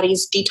activating the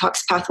body's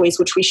detox pathways,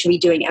 which we should be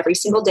doing every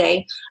single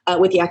day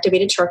with the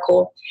activated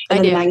charcoal.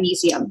 And then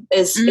magnesium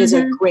is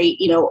a great,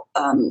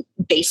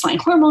 baseline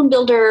hormone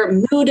builder,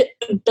 mood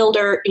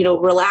builder,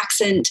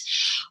 relaxant,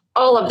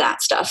 all of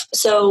that stuff.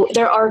 So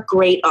there are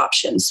great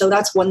options. So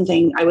that's one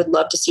thing I would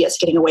love to see us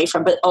getting away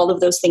from. But all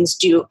of those things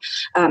do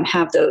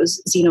have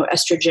those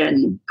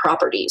xenoestrogen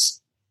proproperties.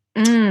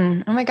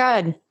 Oh my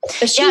God.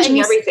 It's changing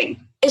everything.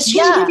 It's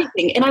changing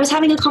everything. And I was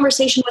having a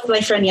conversation with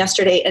my friend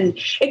yesterday, and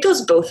it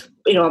goes both,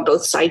 on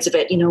both sides of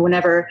it.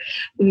 Whenever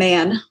a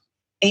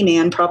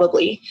man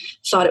probably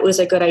thought it was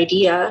a good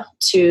idea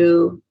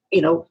to,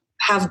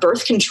 have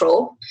birth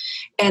control.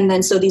 And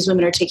then so these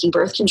women are taking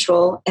birth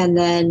control, and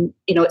then,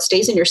 it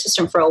stays in your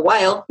system for a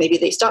while. Maybe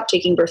they stop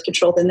taking birth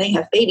control, then they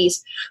have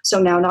babies. So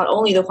now not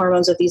only the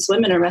hormones of these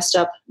women are messed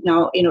up,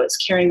 now, it's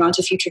carrying on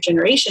to future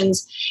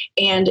generations,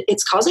 and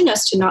it's causing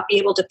us to not be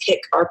able to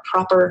pick our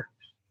proper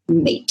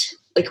mate.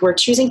 Like, we're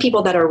choosing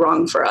people that are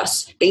wrong for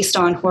us based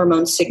on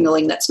hormone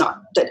signaling that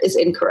is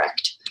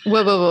incorrect.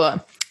 Whoa.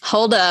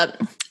 Hold up.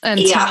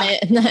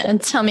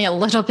 And tell me a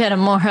little bit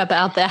more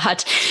about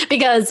that,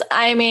 because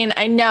I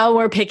know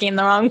we're picking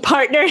the wrong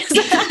partners.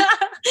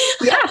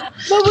 Yeah.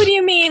 But what do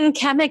you mean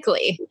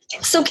chemically?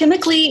 So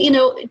chemically,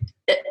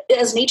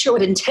 as nature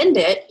would intend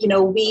it,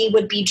 we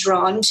would be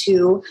drawn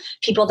to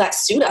people that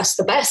suit us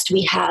the best.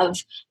 We have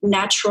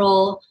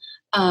natural,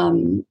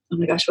 oh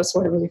my gosh, what's the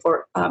word I'm looking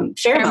for?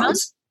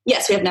 Pheromones.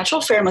 Yes, we have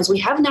natural pheromones. We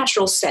have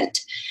natural scent.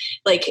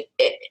 Like,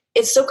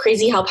 it's so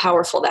crazy how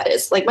powerful that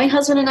is. Like, my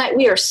husband and I,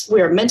 we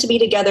are meant to be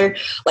together.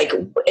 Like,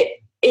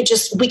 it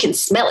just, we can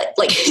smell it.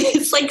 Like,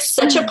 it's like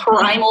such a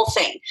primal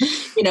thing,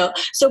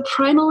 So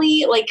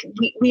primally, like,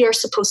 we are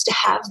supposed to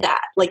have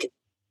that, like,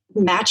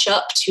 match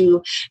up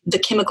to the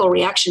chemical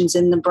reactions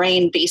in the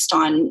brain based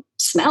on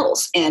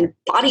smells and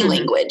body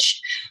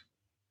language.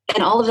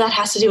 And all of that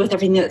has to do with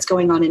everything that's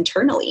going on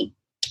internally.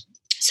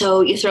 So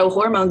you throw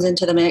hormones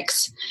into the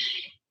mix,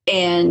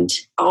 and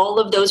all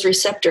of those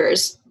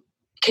receptors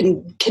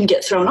can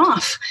get thrown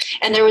off.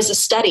 And there was a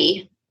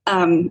study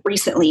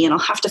recently, and I'll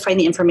have to find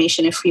the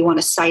information if we want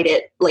to cite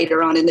it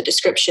later on in the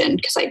description,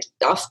 because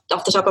off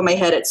the top of my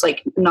head, it's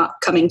like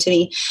not coming to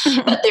me.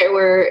 But there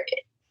were,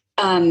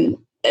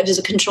 it was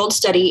a controlled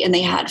study, and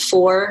they had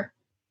 4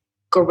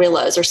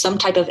 gorillas or some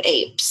type of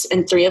apes,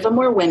 and 3 of them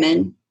were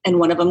women, and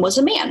 1 of them was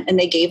a man. And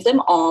they gave them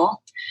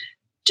all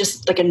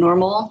just like a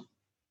normal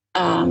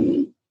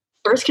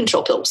birth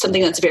control pill,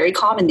 something that's very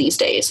common these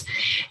days.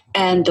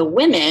 And the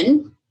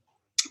women,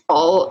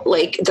 all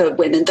like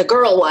the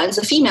girl ones,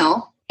 the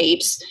female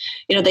apes,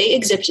 they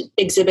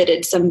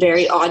exhibited some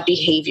very odd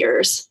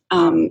behaviors,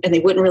 and they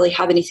wouldn't really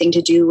have anything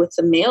to do with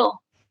the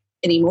male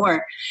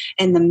anymore.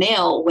 And the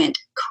male went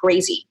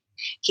crazy.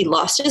 He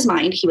lost his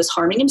mind. He was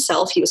harming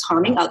himself. He was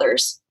harming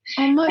others.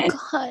 Oh my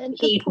God.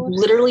 He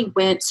literally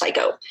went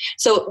psycho.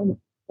 So,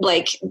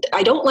 like,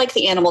 I don't like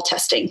the animal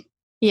testing.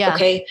 Yeah.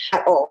 Okay.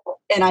 At all.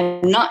 And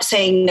I'm not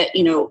saying that,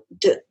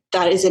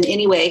 that is in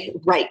any way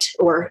right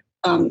or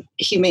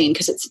humane,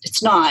 because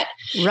it's not.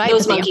 Right.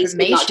 Those monkeys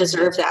did not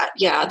deserve that.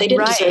 Yeah, they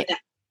didn't deserve that.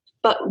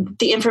 But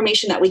the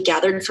information that we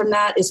gathered from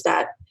that is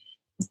that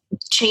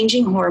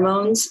changing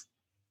hormones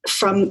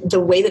from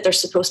the way that they're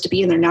supposed to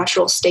be in their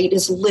natural state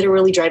is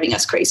literally driving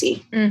us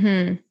crazy.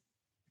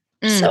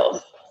 Mm-hmm.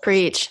 So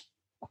preach.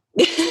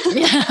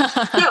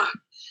 Yeah.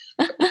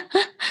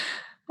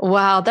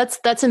 Wow,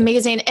 that's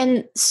amazing.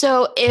 And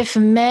so if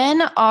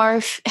men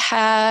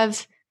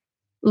have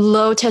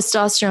low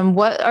testosterone,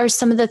 what are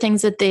some of the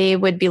things that they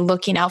would be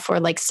looking out for,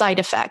 like side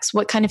effects?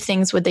 What kind of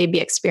things would they be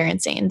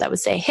experiencing that would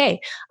say,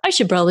 hey, I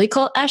should probably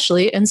call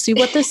Ashley and see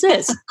what this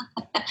is,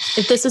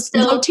 if this is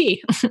low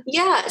T?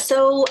 Yeah.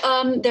 So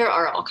there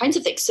are all kinds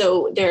of things.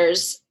 So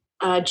there's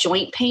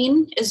joint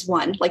pain is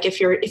one. Like, if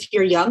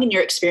you're young and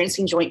you're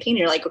experiencing joint pain,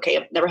 you're like, okay,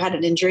 I've never had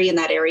an injury in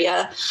that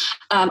area.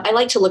 I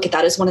like to look at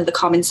that as one of the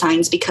common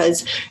signs,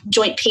 because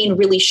joint pain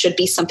really should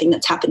be something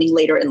that's happening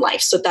later in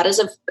life. So that is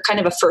a kind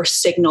of a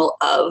first signal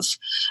of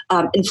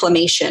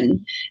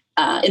inflammation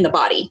in the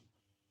body.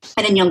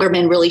 And in younger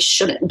men really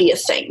shouldn't be a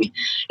thing,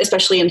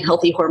 especially in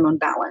healthy hormone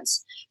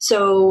balance.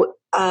 So,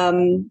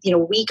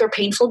 weak or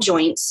painful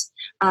joints.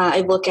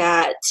 I look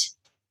at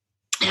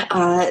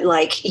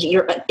like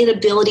your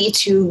inability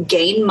to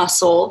gain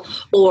muscle,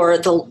 or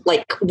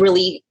the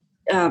really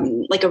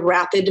like a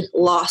rapid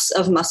loss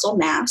of muscle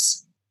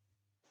mass.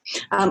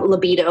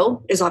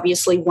 Libido is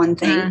obviously one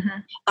thing.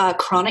 Mm-hmm.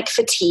 Chronic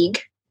fatigue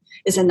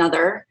is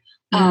another.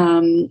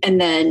 Mm-hmm.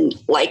 And then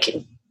like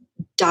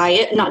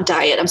appetite.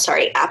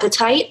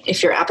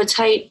 If your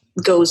appetite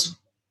goes,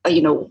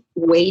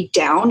 way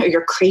down, or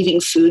you're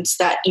craving foods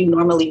that you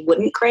normally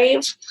wouldn't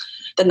crave,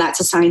 then that's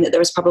a sign that there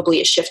was probably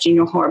a shift in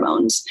your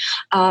hormones.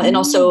 And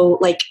also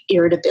like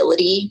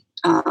irritability,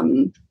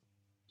 things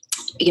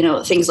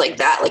like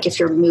that. Like if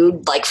your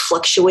mood like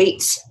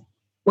fluctuates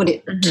when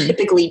it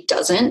typically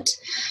doesn't.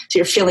 So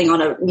you're feeling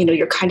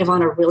you're kind of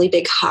on a really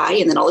big high,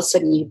 and then all of a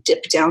sudden you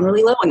dip down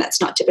really low, and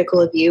that's not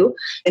typical of you.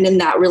 And in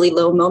that really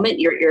low moment,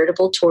 you're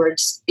irritable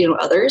towards,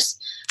 others,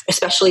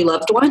 especially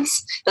loved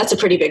ones. That's a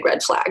pretty big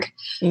red flag.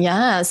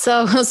 Yeah.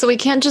 So we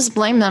can't just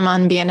blame them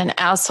on being an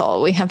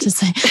asshole. We have to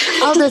say,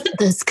 oh,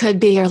 this could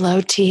be your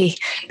low T.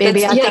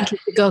 Baby, I think you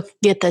should go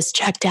get this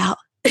checked out.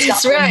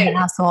 That's right. An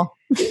asshole.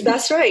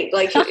 That's right.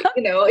 Like,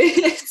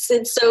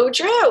 it's so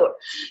true.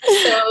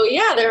 So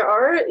yeah, there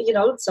are,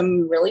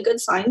 some really good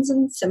signs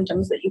and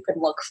symptoms that you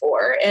can look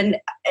for. And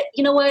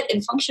you know what,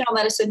 in functional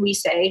medicine, we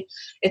say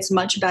it's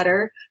much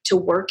better to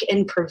work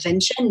in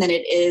prevention than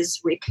it is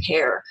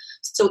repair.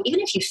 So even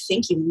if you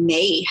think you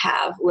may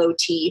have low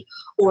T,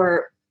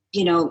 or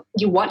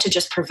you want to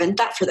just prevent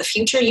that for the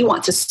future. You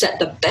want to set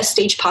the best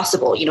stage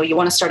possible. You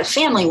want to start a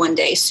family one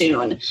day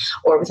soon,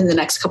 or within the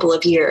next couple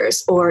of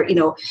years, or,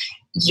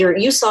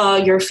 you saw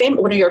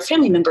one of your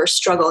family members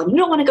struggle and you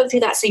don't want to go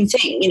through that same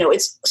thing.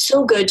 It's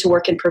so good to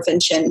work in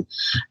prevention,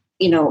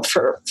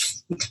 for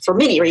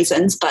many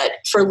reasons, but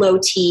for low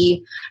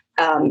T,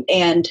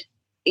 and,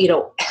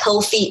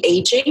 healthy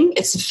aging,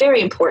 it's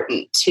very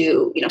important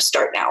to,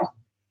 start now.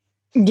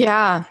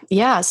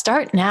 Yeah.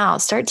 Start now.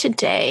 Start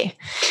today.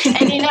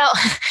 And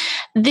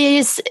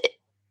these,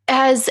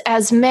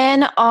 as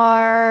men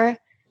are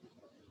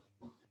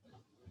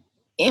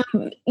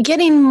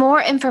getting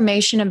more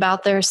information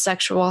about their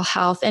sexual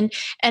health, and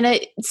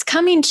what's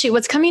coming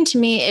to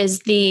me is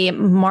the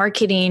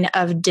marketing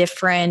of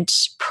different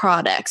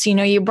products.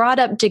 You brought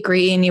up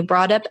Degree, and you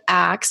brought up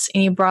Axe,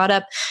 and you brought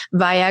up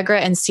Viagra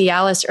and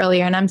Cialis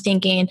earlier, and I'm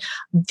thinking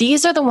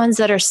these are the ones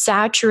that are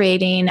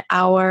saturating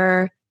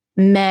our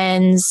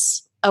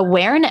men's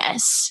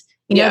awareness.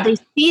 They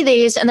see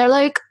these and they're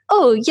like,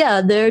 oh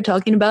yeah, they're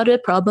talking about a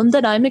problem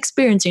that I'm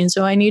experiencing,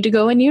 so I need to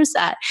go and use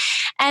that.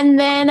 And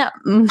then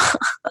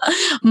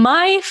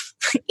my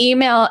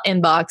email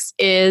inbox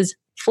is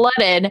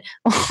flooded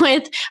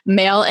with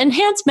male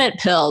enhancement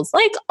pills,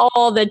 like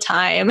all the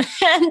time.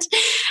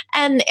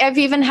 And I've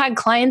even had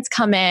clients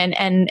come in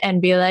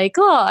and be like,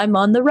 oh, I'm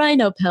on the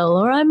Rhino pill,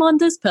 or I'm on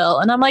this pill.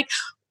 And I'm like,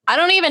 I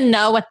don't even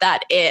know what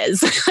that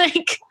is.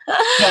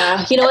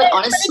 Yeah, you know what?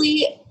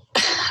 Honestly,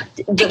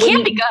 it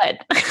can't be good.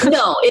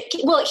 No, it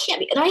can't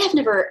be. And I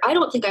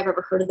don't think I've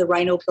ever heard of the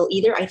Rhino pill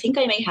either. I think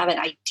I may have an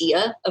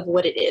idea of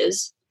what it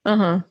is.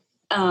 I've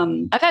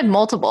had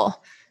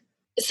multiple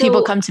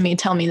people come to me,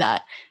 tell me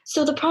that.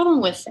 So the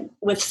problem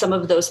with some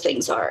of those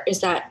things is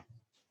that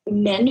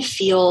men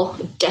feel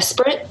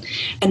desperate,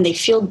 and they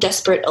feel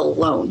desperate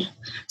alone.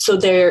 So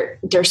they're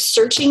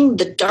searching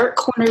the dark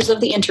corners of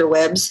the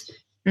interwebs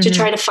to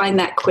try to find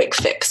that quick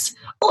fix.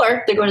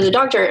 Or they're going to the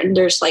doctor and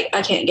they're just like,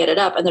 I can't get it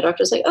up. And the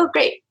doctor's like, oh,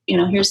 great.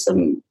 Here's a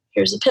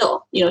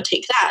pill,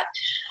 take that.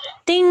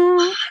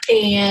 Ding.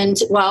 And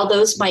while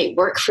those might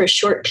work for a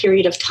short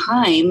period of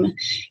time,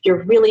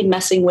 you're really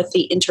messing with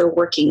the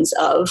interworkings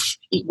of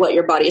what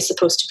your body is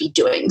supposed to be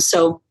doing.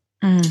 So,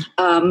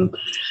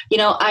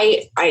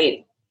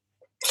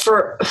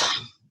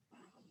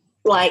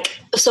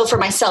 for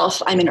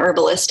myself, I'm an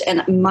herbalist,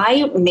 and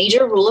my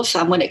major rule of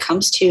thumb when it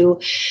comes to,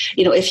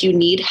 if you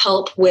need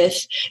help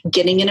with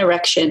getting an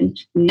erection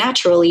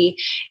naturally,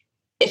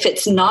 if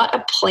it's not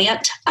a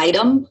plant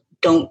item,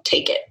 don't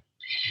take it.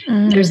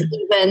 There's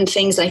even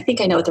things, I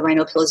think I know what the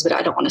Rhino pill is, but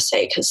I don't want to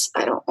say because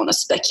I don't want to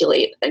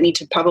speculate. I need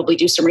to probably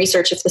do some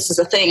research. If this is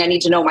a thing, I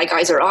need to know my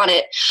guys are on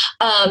it.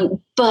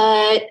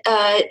 But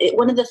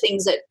one of the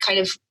things that I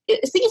think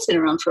it's been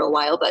around for a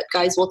while, but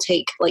guys will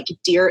take like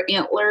deer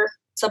antler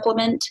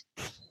supplement.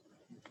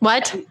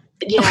 What?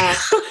 Yeah.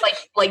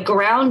 like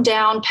ground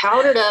down,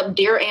 powdered up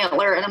deer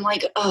antler. And I'm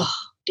like, oh,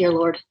 dear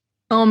Lord.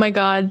 Oh my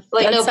God.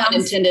 Like, no pun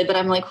intended, but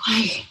I'm like,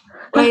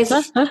 why is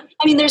this? I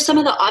mean, there's some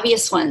of the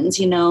obvious ones,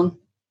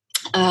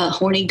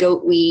 horny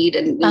goat weed,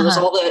 and there's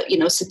all the,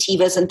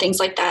 sativas and things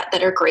like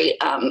that are great.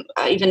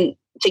 I even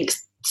think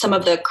some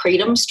of the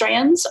kratom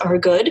strands are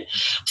good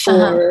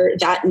for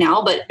that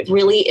now, but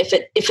really if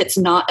it's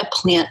not a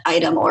plant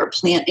item or a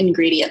plant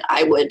ingredient,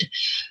 I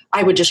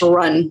would just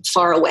run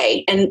far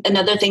away. And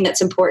another thing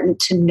that's important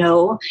to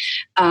know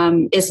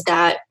is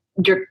that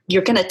you're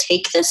going to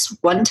take this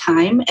one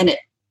time and it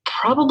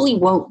probably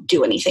won't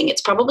do anything.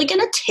 It's probably going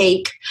to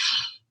take,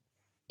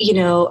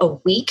 a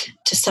week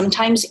to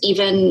sometimes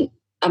even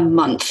a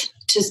month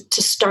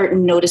to start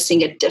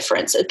noticing a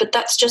difference. But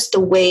that's just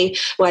the way,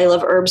 why I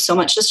love herbs so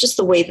much. That's just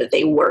the way that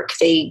they work.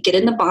 They get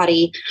in the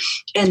body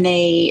and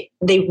they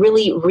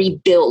really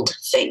rebuild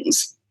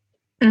things.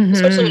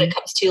 Especially when it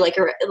comes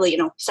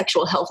to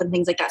sexual health and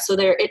things like that. So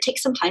it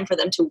takes some time for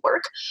them to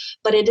work,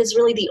 but it is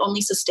really the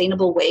only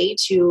sustainable way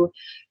to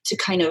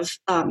kind of,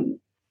 I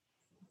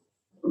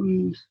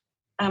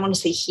want to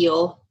say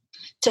heal,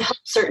 to help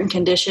certain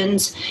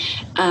conditions,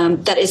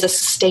 that is a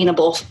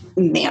sustainable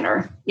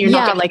manner. You're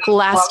not like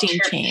lasting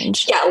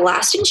change. Yeah,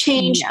 lasting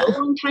change,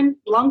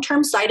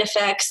 long-term side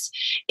effects,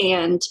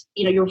 and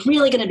you're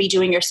really going to be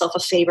doing yourself a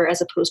favor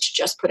as opposed to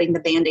just putting the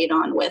Band-Aid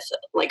on with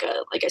like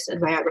I said,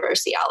 Viagra or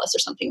Cialis or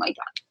something like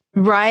that.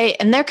 Right.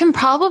 And there can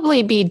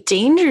probably be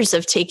dangers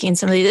of taking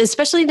some of these,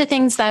 especially the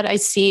things that I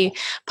see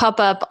pop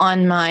up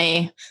on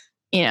my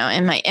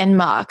in my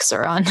inbox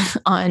or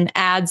on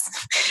ads.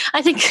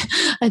 I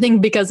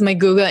think because my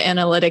Google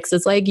Analytics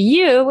is like,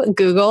 you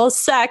Google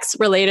sex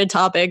related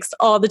topics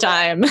all the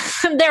time.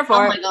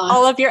 Therefore,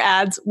 all of your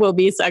ads will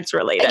be sex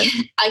related.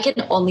 I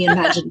can only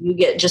imagine you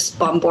get just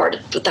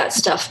bombarded with that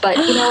stuff. But,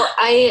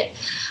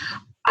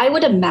 I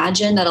would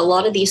imagine that a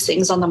lot of these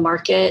things on the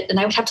market, and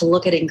I would have to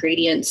look at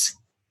ingredients,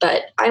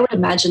 but I would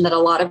imagine that a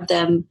lot of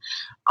them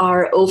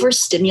are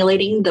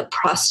overstimulating the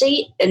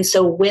prostate. And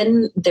so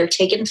when they're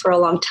taken for a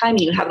long time,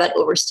 you have that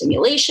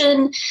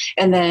overstimulation,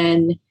 and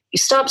then you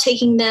stop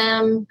taking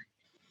them.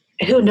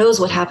 Who knows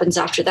what happens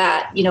after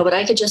that, but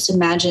I could just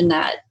imagine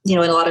that, a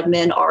lot of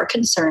men are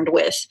concerned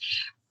with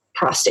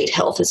prostate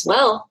health as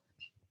well,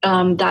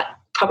 that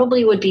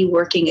probably would be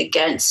working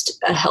against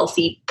a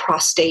healthy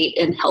prostate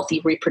and healthy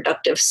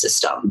reproductive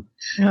system.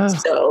 Oh.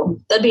 So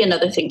that'd be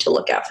another thing to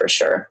look at for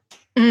sure.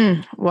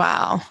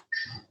 Wow.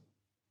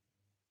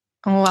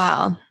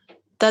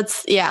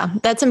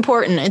 That's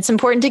important. It's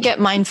important to get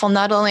mindful,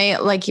 not only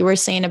like you were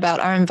saying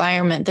about our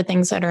environment, the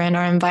things that are in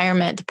our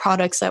environment, the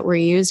products that we're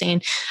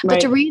using,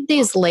 but to read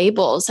these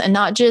labels and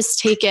not just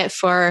take it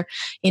for,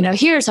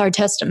 here's our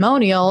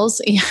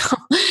testimonials,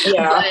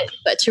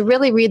 but to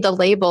really read the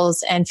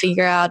labels and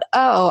figure out,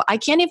 oh, I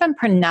can't even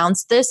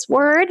pronounce this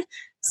word.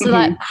 So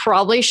that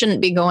probably shouldn't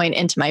be going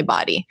into my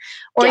body.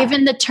 Or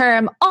even the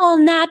term all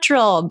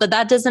natural, but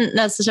that doesn't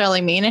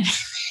necessarily mean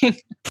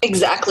anything.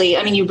 Exactly.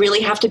 I mean, you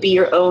really have to be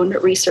your own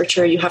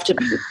researcher. You have to,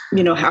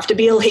 have to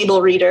be a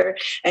label reader,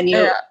 and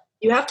you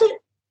have to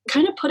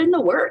kind of put in the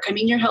work. I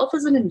mean, your health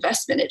is an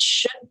investment. It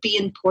should be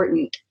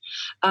important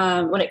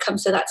when it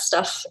comes to that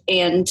stuff.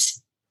 And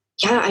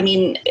I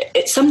mean,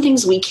 some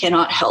things we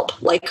cannot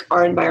help, like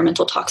our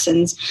environmental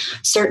toxins,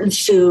 certain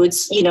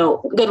foods,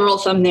 good rule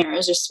of thumb there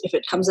is just if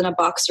it comes in a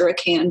box or a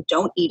can,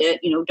 don't eat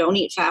it. Don't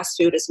eat fast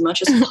food as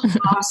much as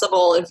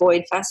possible.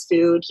 Avoid fast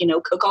food,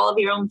 cook all of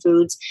your own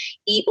foods,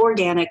 eat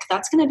organic.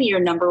 That's going to be your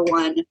number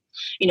one,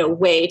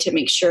 way to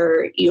make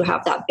sure you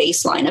have that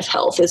baseline of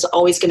health is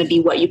always going to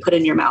be what you put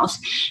in your mouth.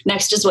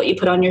 Next is what you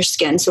put on your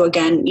skin. So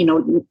again,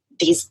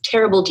 these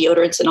terrible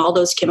deodorants and all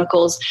those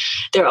chemicals,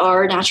 there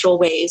are natural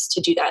ways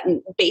to do that.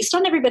 And based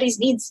on everybody's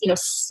needs,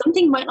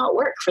 something might not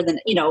work for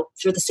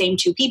the same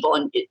two people,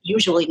 and it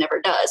usually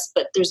never does.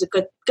 But there's a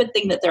good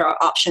thing that there are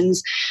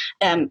options,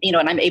 and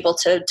I'm able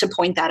to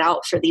point that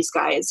out for these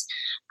guys.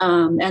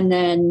 And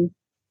then,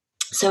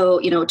 so,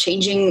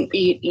 changing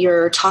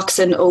your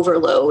toxin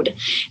overload,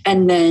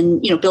 and then,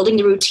 building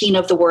the routine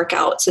of the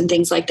workouts and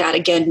things like that.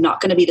 Again,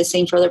 not going to be the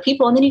same for other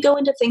people. And then you go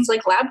into things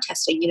like lab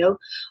testing,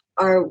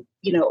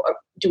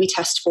 do we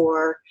test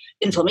for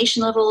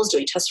inflammation levels? Do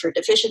we test for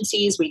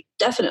deficiencies? We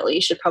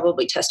definitely should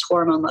probably test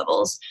hormone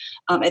levels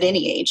at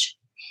any age,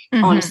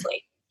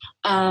 honestly.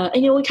 And,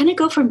 we kind of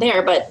go from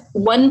there. But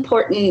one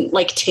important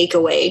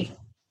takeaway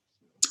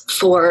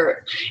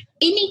for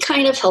any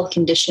kind of health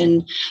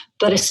condition,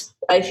 but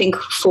I think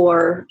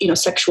for,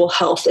 sexual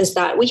health, is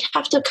that we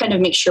have to kind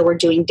of make sure we're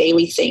doing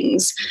daily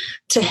things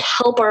to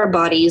help our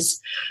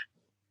bodies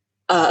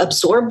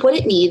absorb what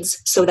it needs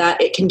so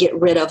that it can get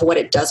rid of what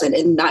it doesn't.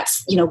 And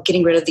that's,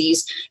 getting rid of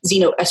these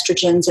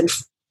xenoestrogens and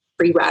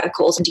free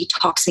radicals and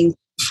detoxing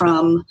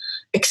from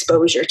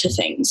exposure to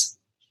things.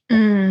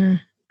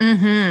 And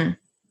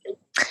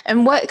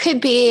what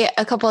could be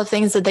a couple of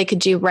things that they could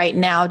do right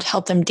now to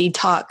help them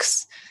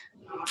detox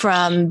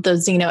from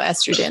those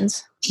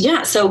xenoestrogens?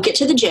 Yeah. So get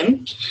to the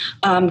gym,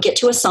 get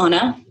to a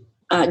sauna.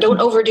 Don't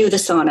overdo the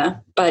sauna,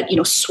 but,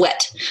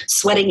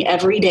 sweating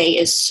every day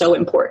is so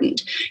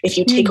important. If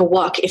you take a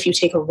walk, if you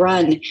take a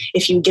run,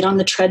 if you get on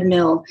the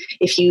treadmill,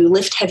 if you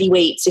lift heavy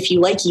weights, if you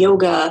like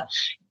yoga,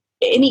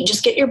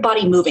 just get your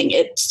body moving.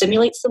 It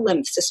stimulates the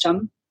lymph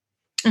system,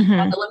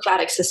 the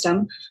lymphatic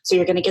system. So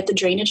you're going to get the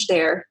drainage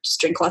there. Just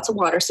drink lots of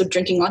water. So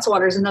drinking lots of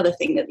water is another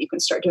thing that you can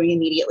start doing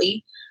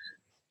immediately.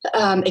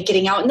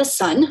 Getting out in the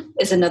sun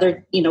is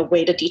another,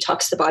 way to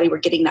detox the body. We're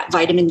getting that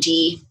vitamin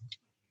D.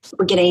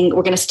 We're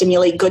going to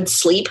stimulate good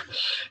sleep.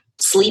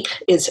 Sleep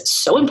is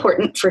so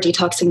important for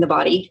detoxing the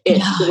body.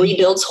 It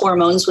rebuilds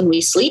hormones when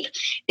we sleep.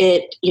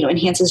 It,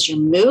 enhances your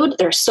mood.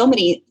 There are so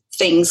many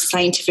things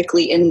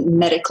scientifically and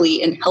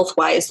medically and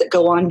health-wise that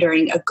go on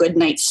during a good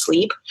night's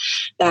sleep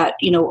that,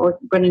 we're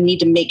going to need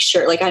to make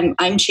sure,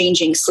 I'm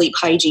changing sleep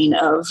hygiene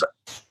of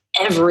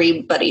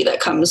everybody that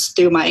comes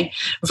through my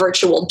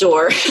virtual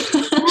door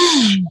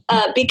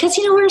because,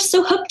 we're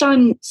so hooked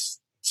on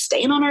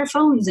staying on our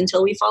phones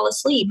until we fall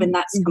asleep. And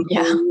that's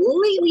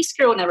completely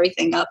screwing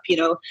everything up.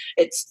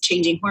 It's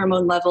changing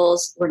hormone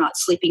levels. We're not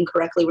sleeping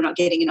correctly. We're not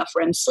getting enough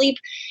REM sleep.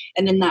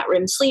 And in that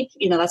REM sleep,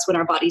 that's when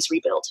our bodies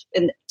rebuild.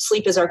 And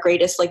sleep is our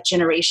greatest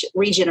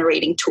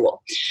regenerating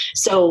tool.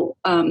 So,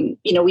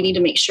 we need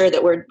to make sure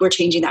that we're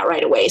changing that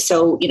right away.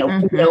 So,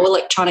 no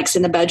electronics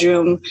in the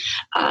bedroom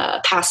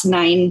past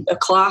 9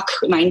 o'clock,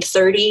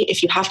 9:30.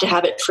 If you have to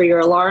have it for your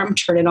alarm,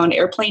 turn it on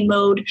airplane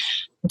mode,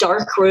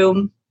 dark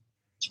room.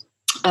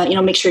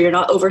 Make sure you're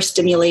not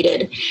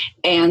overstimulated,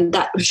 and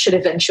that should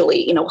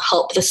eventually,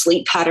 help the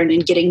sleep pattern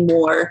and getting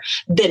more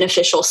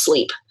beneficial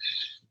sleep.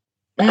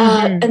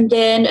 And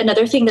then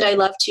another thing that I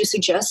love to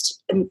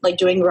suggest,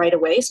 doing right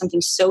away,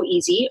 something so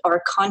easy,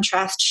 are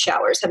contrast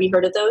showers. Have you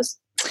heard of those?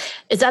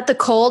 Is that the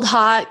cold,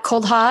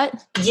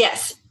 hot?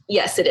 Yes.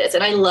 Yes, it is.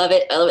 And I love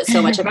it. I love it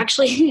so much.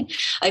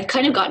 I've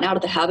kind of gotten out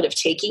of the habit of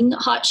taking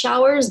hot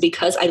showers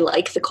because I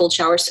like the cold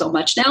shower so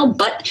much now,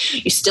 but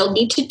you still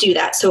need to do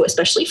that. So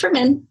especially for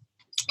men,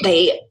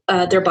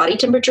 their body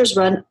temperatures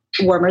run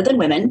warmer than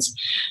women's.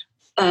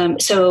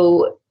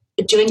 So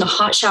doing a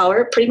hot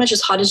shower, pretty much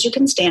as hot as you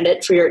can stand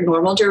it for your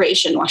normal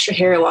duration, wash your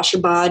hair, wash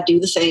your bod, do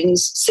the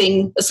things,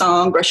 sing a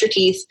song, brush your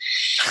teeth.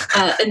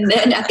 And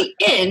then at the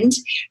end,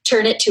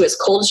 turn it to as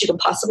cold as you can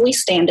possibly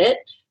stand it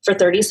for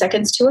 30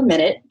 seconds to a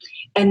minute.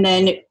 and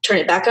then turn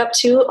it back up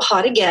to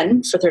hot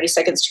again for 30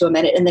 seconds to a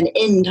minute, and then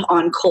end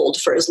on cold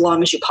for as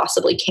long as you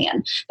possibly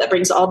can. That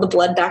brings all the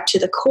blood back to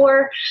the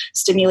core,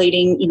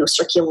 stimulating,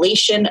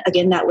 circulation,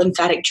 again, that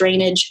lymphatic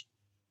drainage.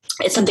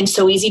 It's something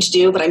so easy to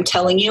do, but I'm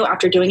telling you,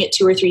 after doing it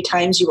 2 or 3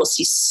 times, you will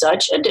see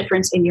such a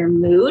difference in your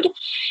mood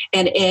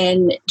and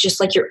in just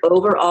like your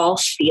overall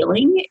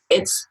feeling.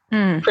 It's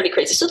pretty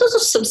crazy. So those are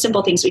some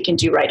simple things we can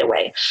do right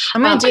away.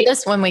 I'm going to do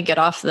this when we get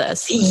off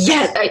this.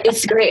 Yeah,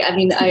 it's great. I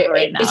mean,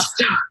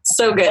 it's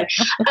so good.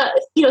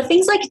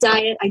 Things like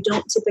diet, I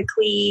don't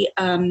typically,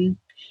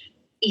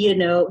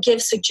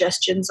 give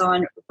suggestions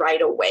on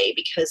right away,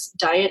 because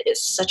diet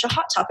is such a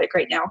hot topic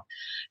right now.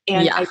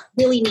 And I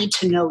really need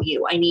to know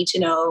you. I need to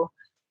know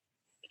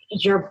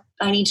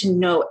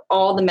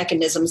all the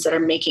mechanisms that are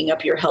making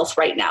up your health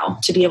right now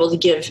to be able to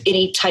give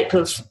any type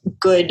of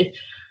good,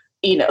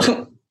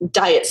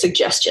 diet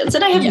suggestions.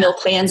 And I have meal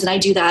plans, and I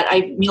do that.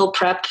 I meal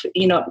prep,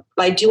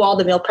 I do all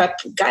the meal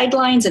prep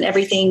guidelines and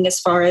everything as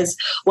far as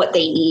what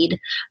they need.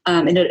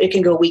 And it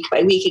can go week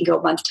by week and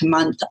go month to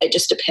month. It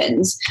just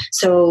depends.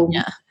 So,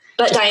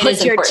 but just diet put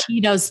is your important.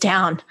 Cheetos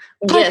down.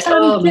 Yes.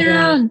 Put them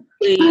down.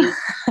 Please.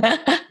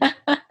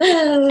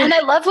 And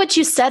I love what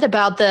you said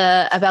about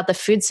the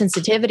food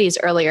sensitivities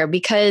earlier,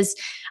 because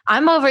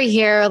I'm over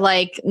here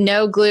like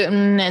no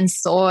gluten and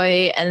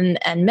soy and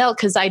milk,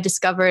 because I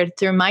discovered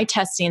through my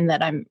testing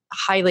that I'm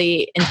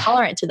highly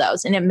intolerant to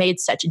those, and it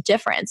made such a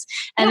difference.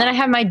 And then I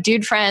have my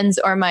dude friends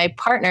or my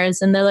partners,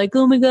 and they're like,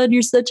 "Oh my God,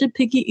 you're such a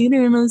picky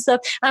eater," and all this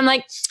stuff. And I'm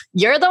like,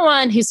 you're the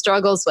one who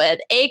struggles with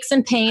aches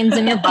and pains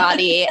in your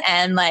body,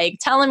 and like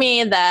telling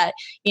me that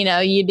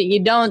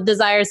you don't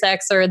desire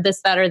sex or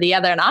this, that, or the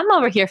other, and I'm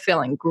over here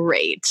feeling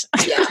great.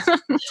 Yeah,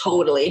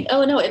 totally.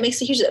 Oh no, it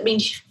makes a huge. I mean,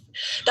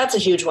 that's a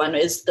huge one,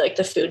 is like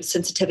the food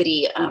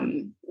sensitivity,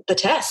 the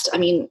test. I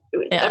mean,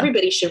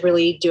 everybody should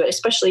really do it,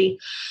 especially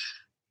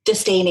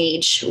this day and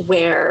age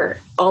where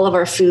all of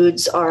our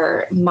foods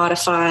are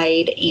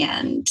modified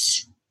and,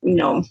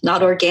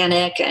 not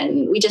organic.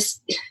 And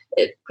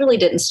it really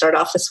didn't start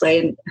off this way.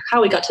 And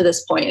how we got to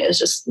this point is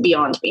just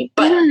beyond me.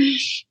 But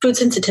food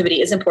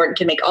sensitivity is important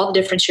to make all the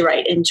difference. You're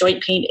right. In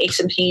joint pain, aches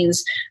and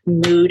pains,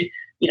 mood,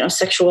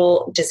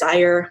 sexual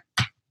desire,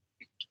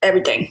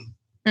 everything.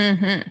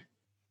 Mm-hmm.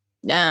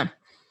 Yeah.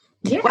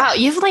 Wow.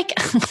 You've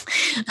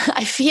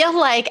I feel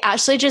like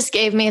Ashley just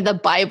gave me the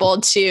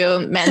Bible to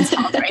men's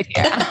health right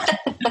here.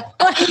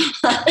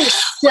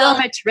 There's so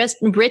much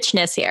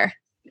richness here.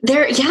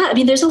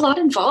 There's a lot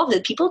involved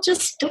that people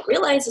just don't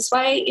realize. That's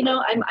why,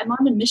 I'm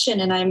on a mission,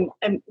 and I'm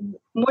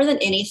more than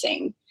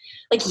anything,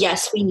 like,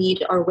 yes, we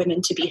need our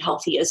women to be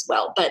healthy as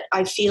well. But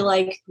I feel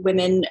like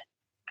women,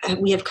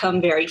 we have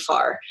come very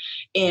far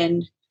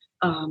in,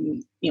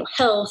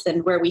 health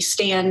and where we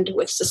stand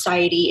with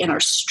society and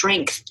our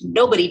strength.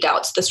 Nobody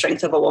doubts the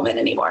strength of a woman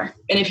anymore.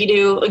 And if you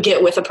do,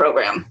 get with a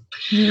program.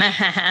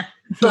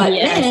 But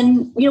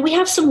then, we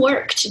have some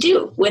work to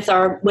do with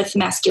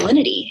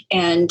masculinity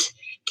and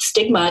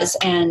stigmas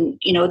and,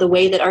 the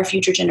way that our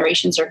future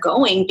generations are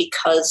going,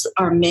 because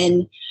our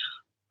men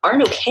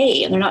aren't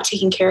okay and they're not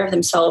taking care of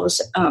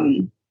themselves,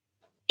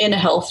 in a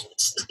health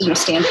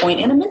standpoint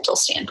and a mental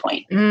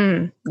standpoint.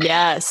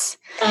 Yes.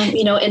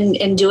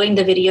 In doing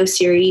the video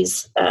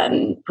series,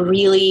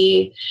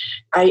 really,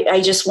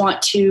 I just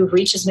want to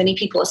reach as many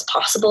people as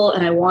possible.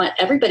 And I want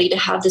everybody to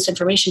have this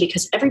information,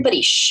 because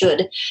everybody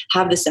should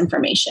have this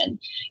information.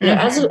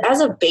 As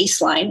a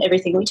baseline,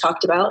 everything we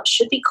talked about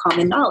should be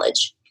common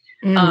knowledge.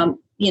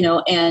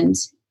 And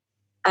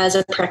as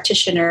a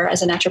practitioner,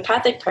 as a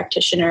naturopathic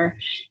practitioner,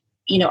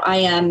 I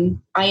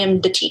am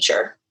the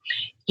teacher.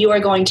 You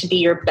are going to be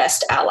your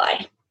best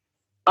ally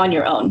on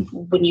your own.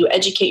 When you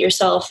educate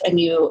yourself and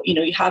you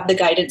have the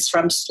guidance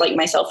from, like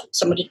myself,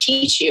 someone to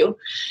teach you,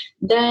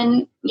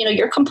 then,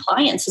 your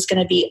compliance is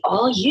going to be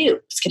all you.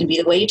 It's going to be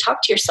the way you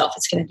talk to yourself.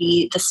 It's going to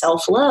be the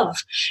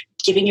self-love,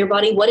 giving your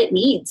body what it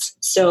needs.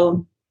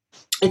 So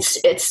it's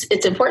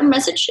important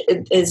message.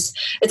 It's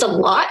a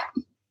lot,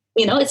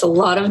 it's a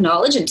lot of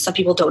knowledge, and some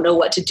people don't know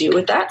what to do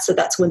with that. So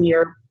that's when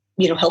your,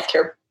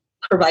 healthcare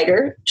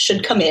provider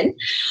should come in.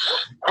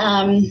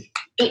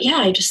 But yeah,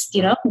 I just,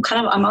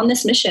 I'm on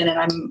this mission,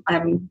 and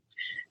I'm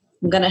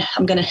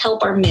gonna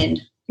help our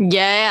men.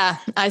 Yeah,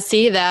 I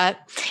see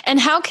that. And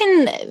how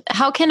can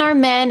our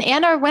men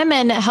and our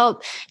women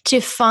help to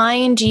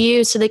find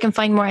you so they can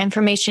find more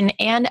information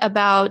and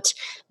about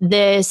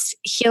this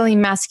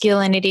Healing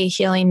Masculinity,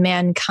 Healing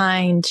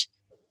Mankind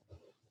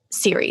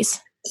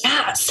series?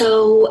 Yeah,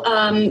 so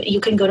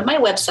you can go to my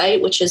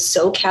website, which is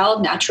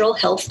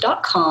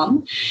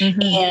SoCalNaturalHealth.com,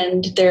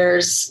 and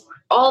there's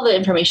all the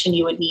information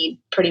you would need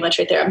pretty much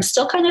right there. I'm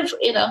still kind of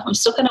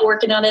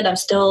working on it. I'm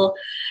still,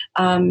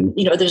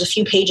 there's a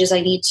few pages I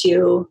need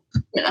to,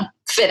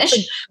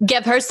 finish.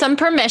 Give her some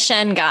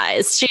permission,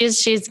 guys.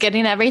 She's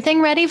getting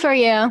everything ready for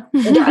you. Yeah,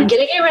 I'm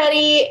getting it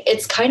ready.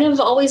 It's kind of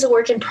always a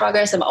work in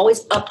progress. I'm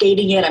always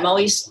updating it. I'm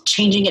always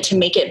changing it to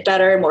make it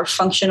better, more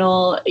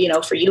functional,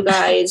 for you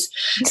guys.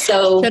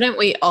 So shouldn't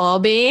we all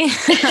be?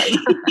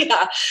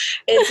 Yeah,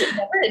 it's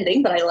never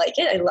ending, but I like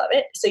it. I love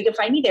it. So you can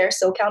find me there,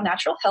 SoCal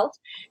Natural Health.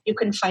 You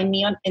can find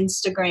me on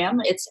Instagram.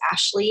 It's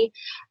Ashley,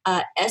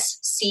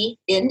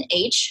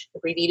 SCNH,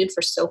 abbreviated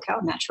for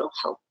SoCal Natural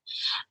Health.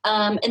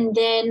 And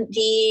then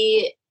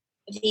the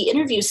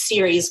interview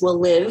series will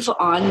live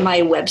on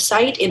my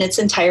website in its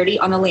entirety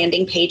on the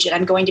landing page. And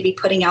I'm going to be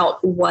putting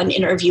out one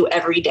interview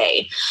every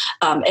day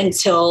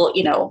until,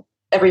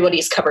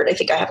 everybody's covered. I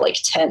think I have like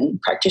 10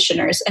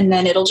 practitioners, and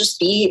then it'll just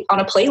be on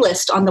a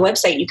playlist on the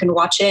website. You can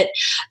watch it.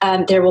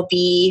 There will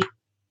be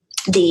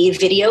the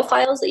video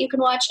files that you can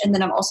watch. And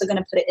then I'm also going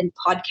to put it in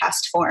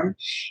podcast form.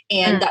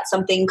 And that's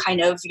something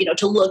kind of,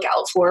 to look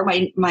out for.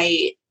 My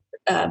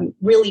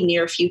really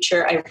near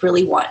future, I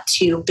really want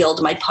to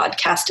build my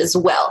podcast as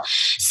well.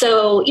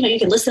 So, you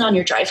can listen on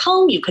your drive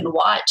home. You can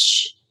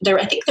watch.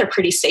 I think they're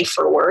pretty safe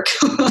for work,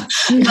 but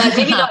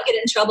maybe not get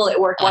in trouble at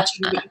work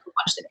watching them. You can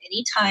watch them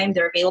anytime.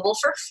 They're available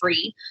for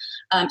free.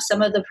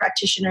 Some of the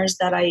practitioners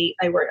that I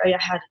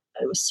had,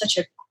 it was such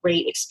a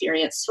great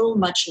experience. So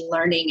much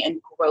learning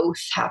and growth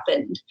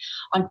happened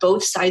on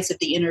both sides of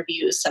the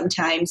interviews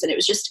sometimes. And it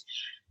was just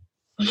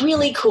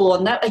really cool.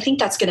 And I think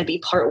that's going to be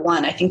part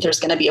one. I think there's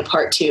going to be a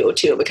part two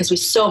too, because we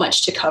have so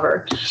much to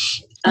cover.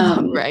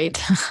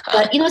 Right.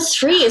 But, it's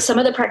free. Some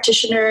of the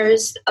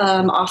practitioners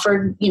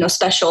offered,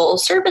 special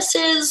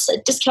services,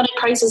 discounted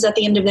prices at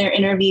the end of their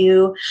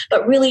interview.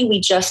 But really, we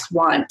just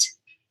want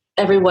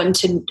everyone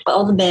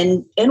all the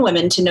men and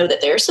women to know that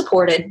they're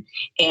supported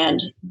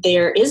and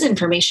there is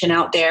information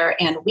out there,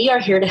 and we are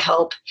here to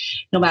help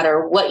no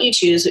matter what you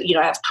choose.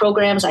 I have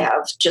programs, I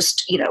have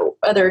just,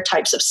 other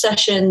types of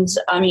sessions.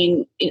 I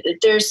mean,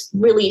 there's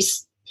really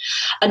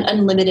an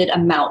unlimited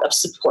amount of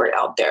support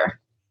out there.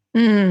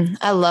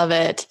 I love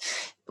it.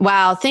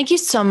 Wow. Thank you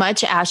so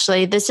much,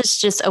 Ashley. This is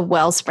just a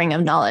wellspring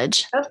of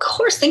knowledge. Of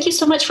course. Thank you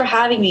so much for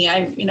having me.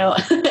 I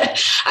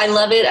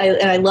love it.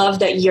 And I love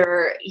that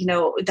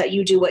that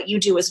you do what you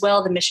do as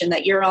well, the mission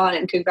that you're on,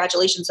 and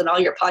congratulations on all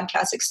your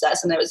podcast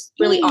success. And I was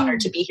really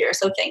honored to be here.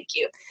 So thank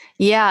you.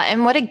 Yeah.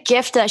 And what a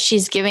gift that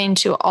she's giving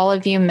to all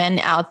of you men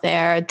out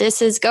there.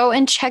 This is go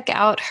and check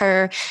out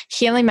her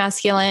Healing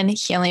Masculine,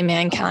 Healing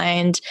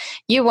Mankind.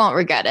 You won't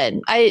regret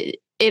it.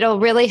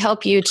 It'll really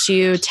help you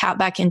to tap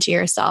back into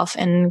yourself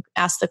and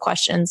ask the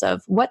questions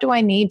of what do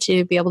I need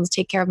to be able to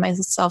take care of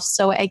myself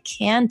so I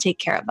can take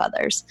care of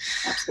others.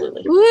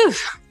 Absolutely. Woo.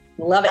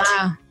 Love it.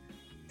 Wow.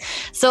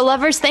 So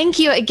lovers, thank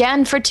you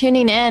again for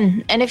tuning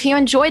in. And if you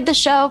enjoyed the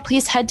show,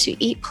 please head to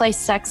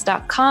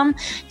eatplaysex.com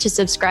to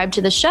subscribe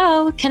to the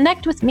show,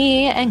 connect with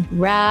me, and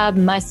grab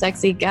my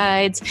sexy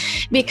guides,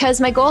 because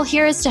my goal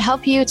here is to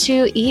help you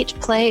to eat,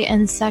 play,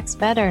 and sex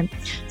better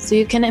so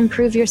you can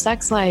improve your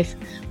sex life,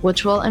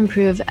 which will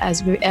improve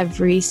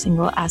every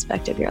single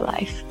aspect of your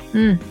life.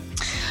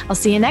 I'll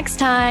see you next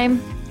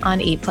time on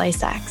Eat, Play,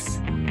 Sex.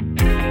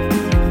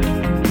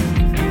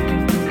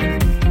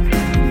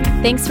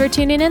 Thanks for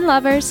tuning in,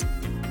 lovers.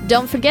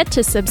 Don't forget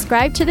to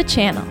subscribe to the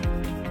channel.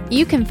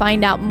 You can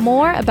find out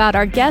more about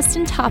our guests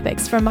and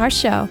topics from our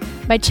show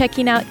by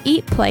checking out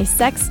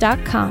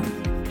eatplaysex.com.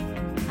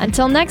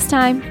 Until next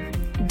time,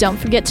 don't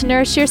forget to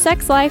nourish your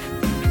sex life.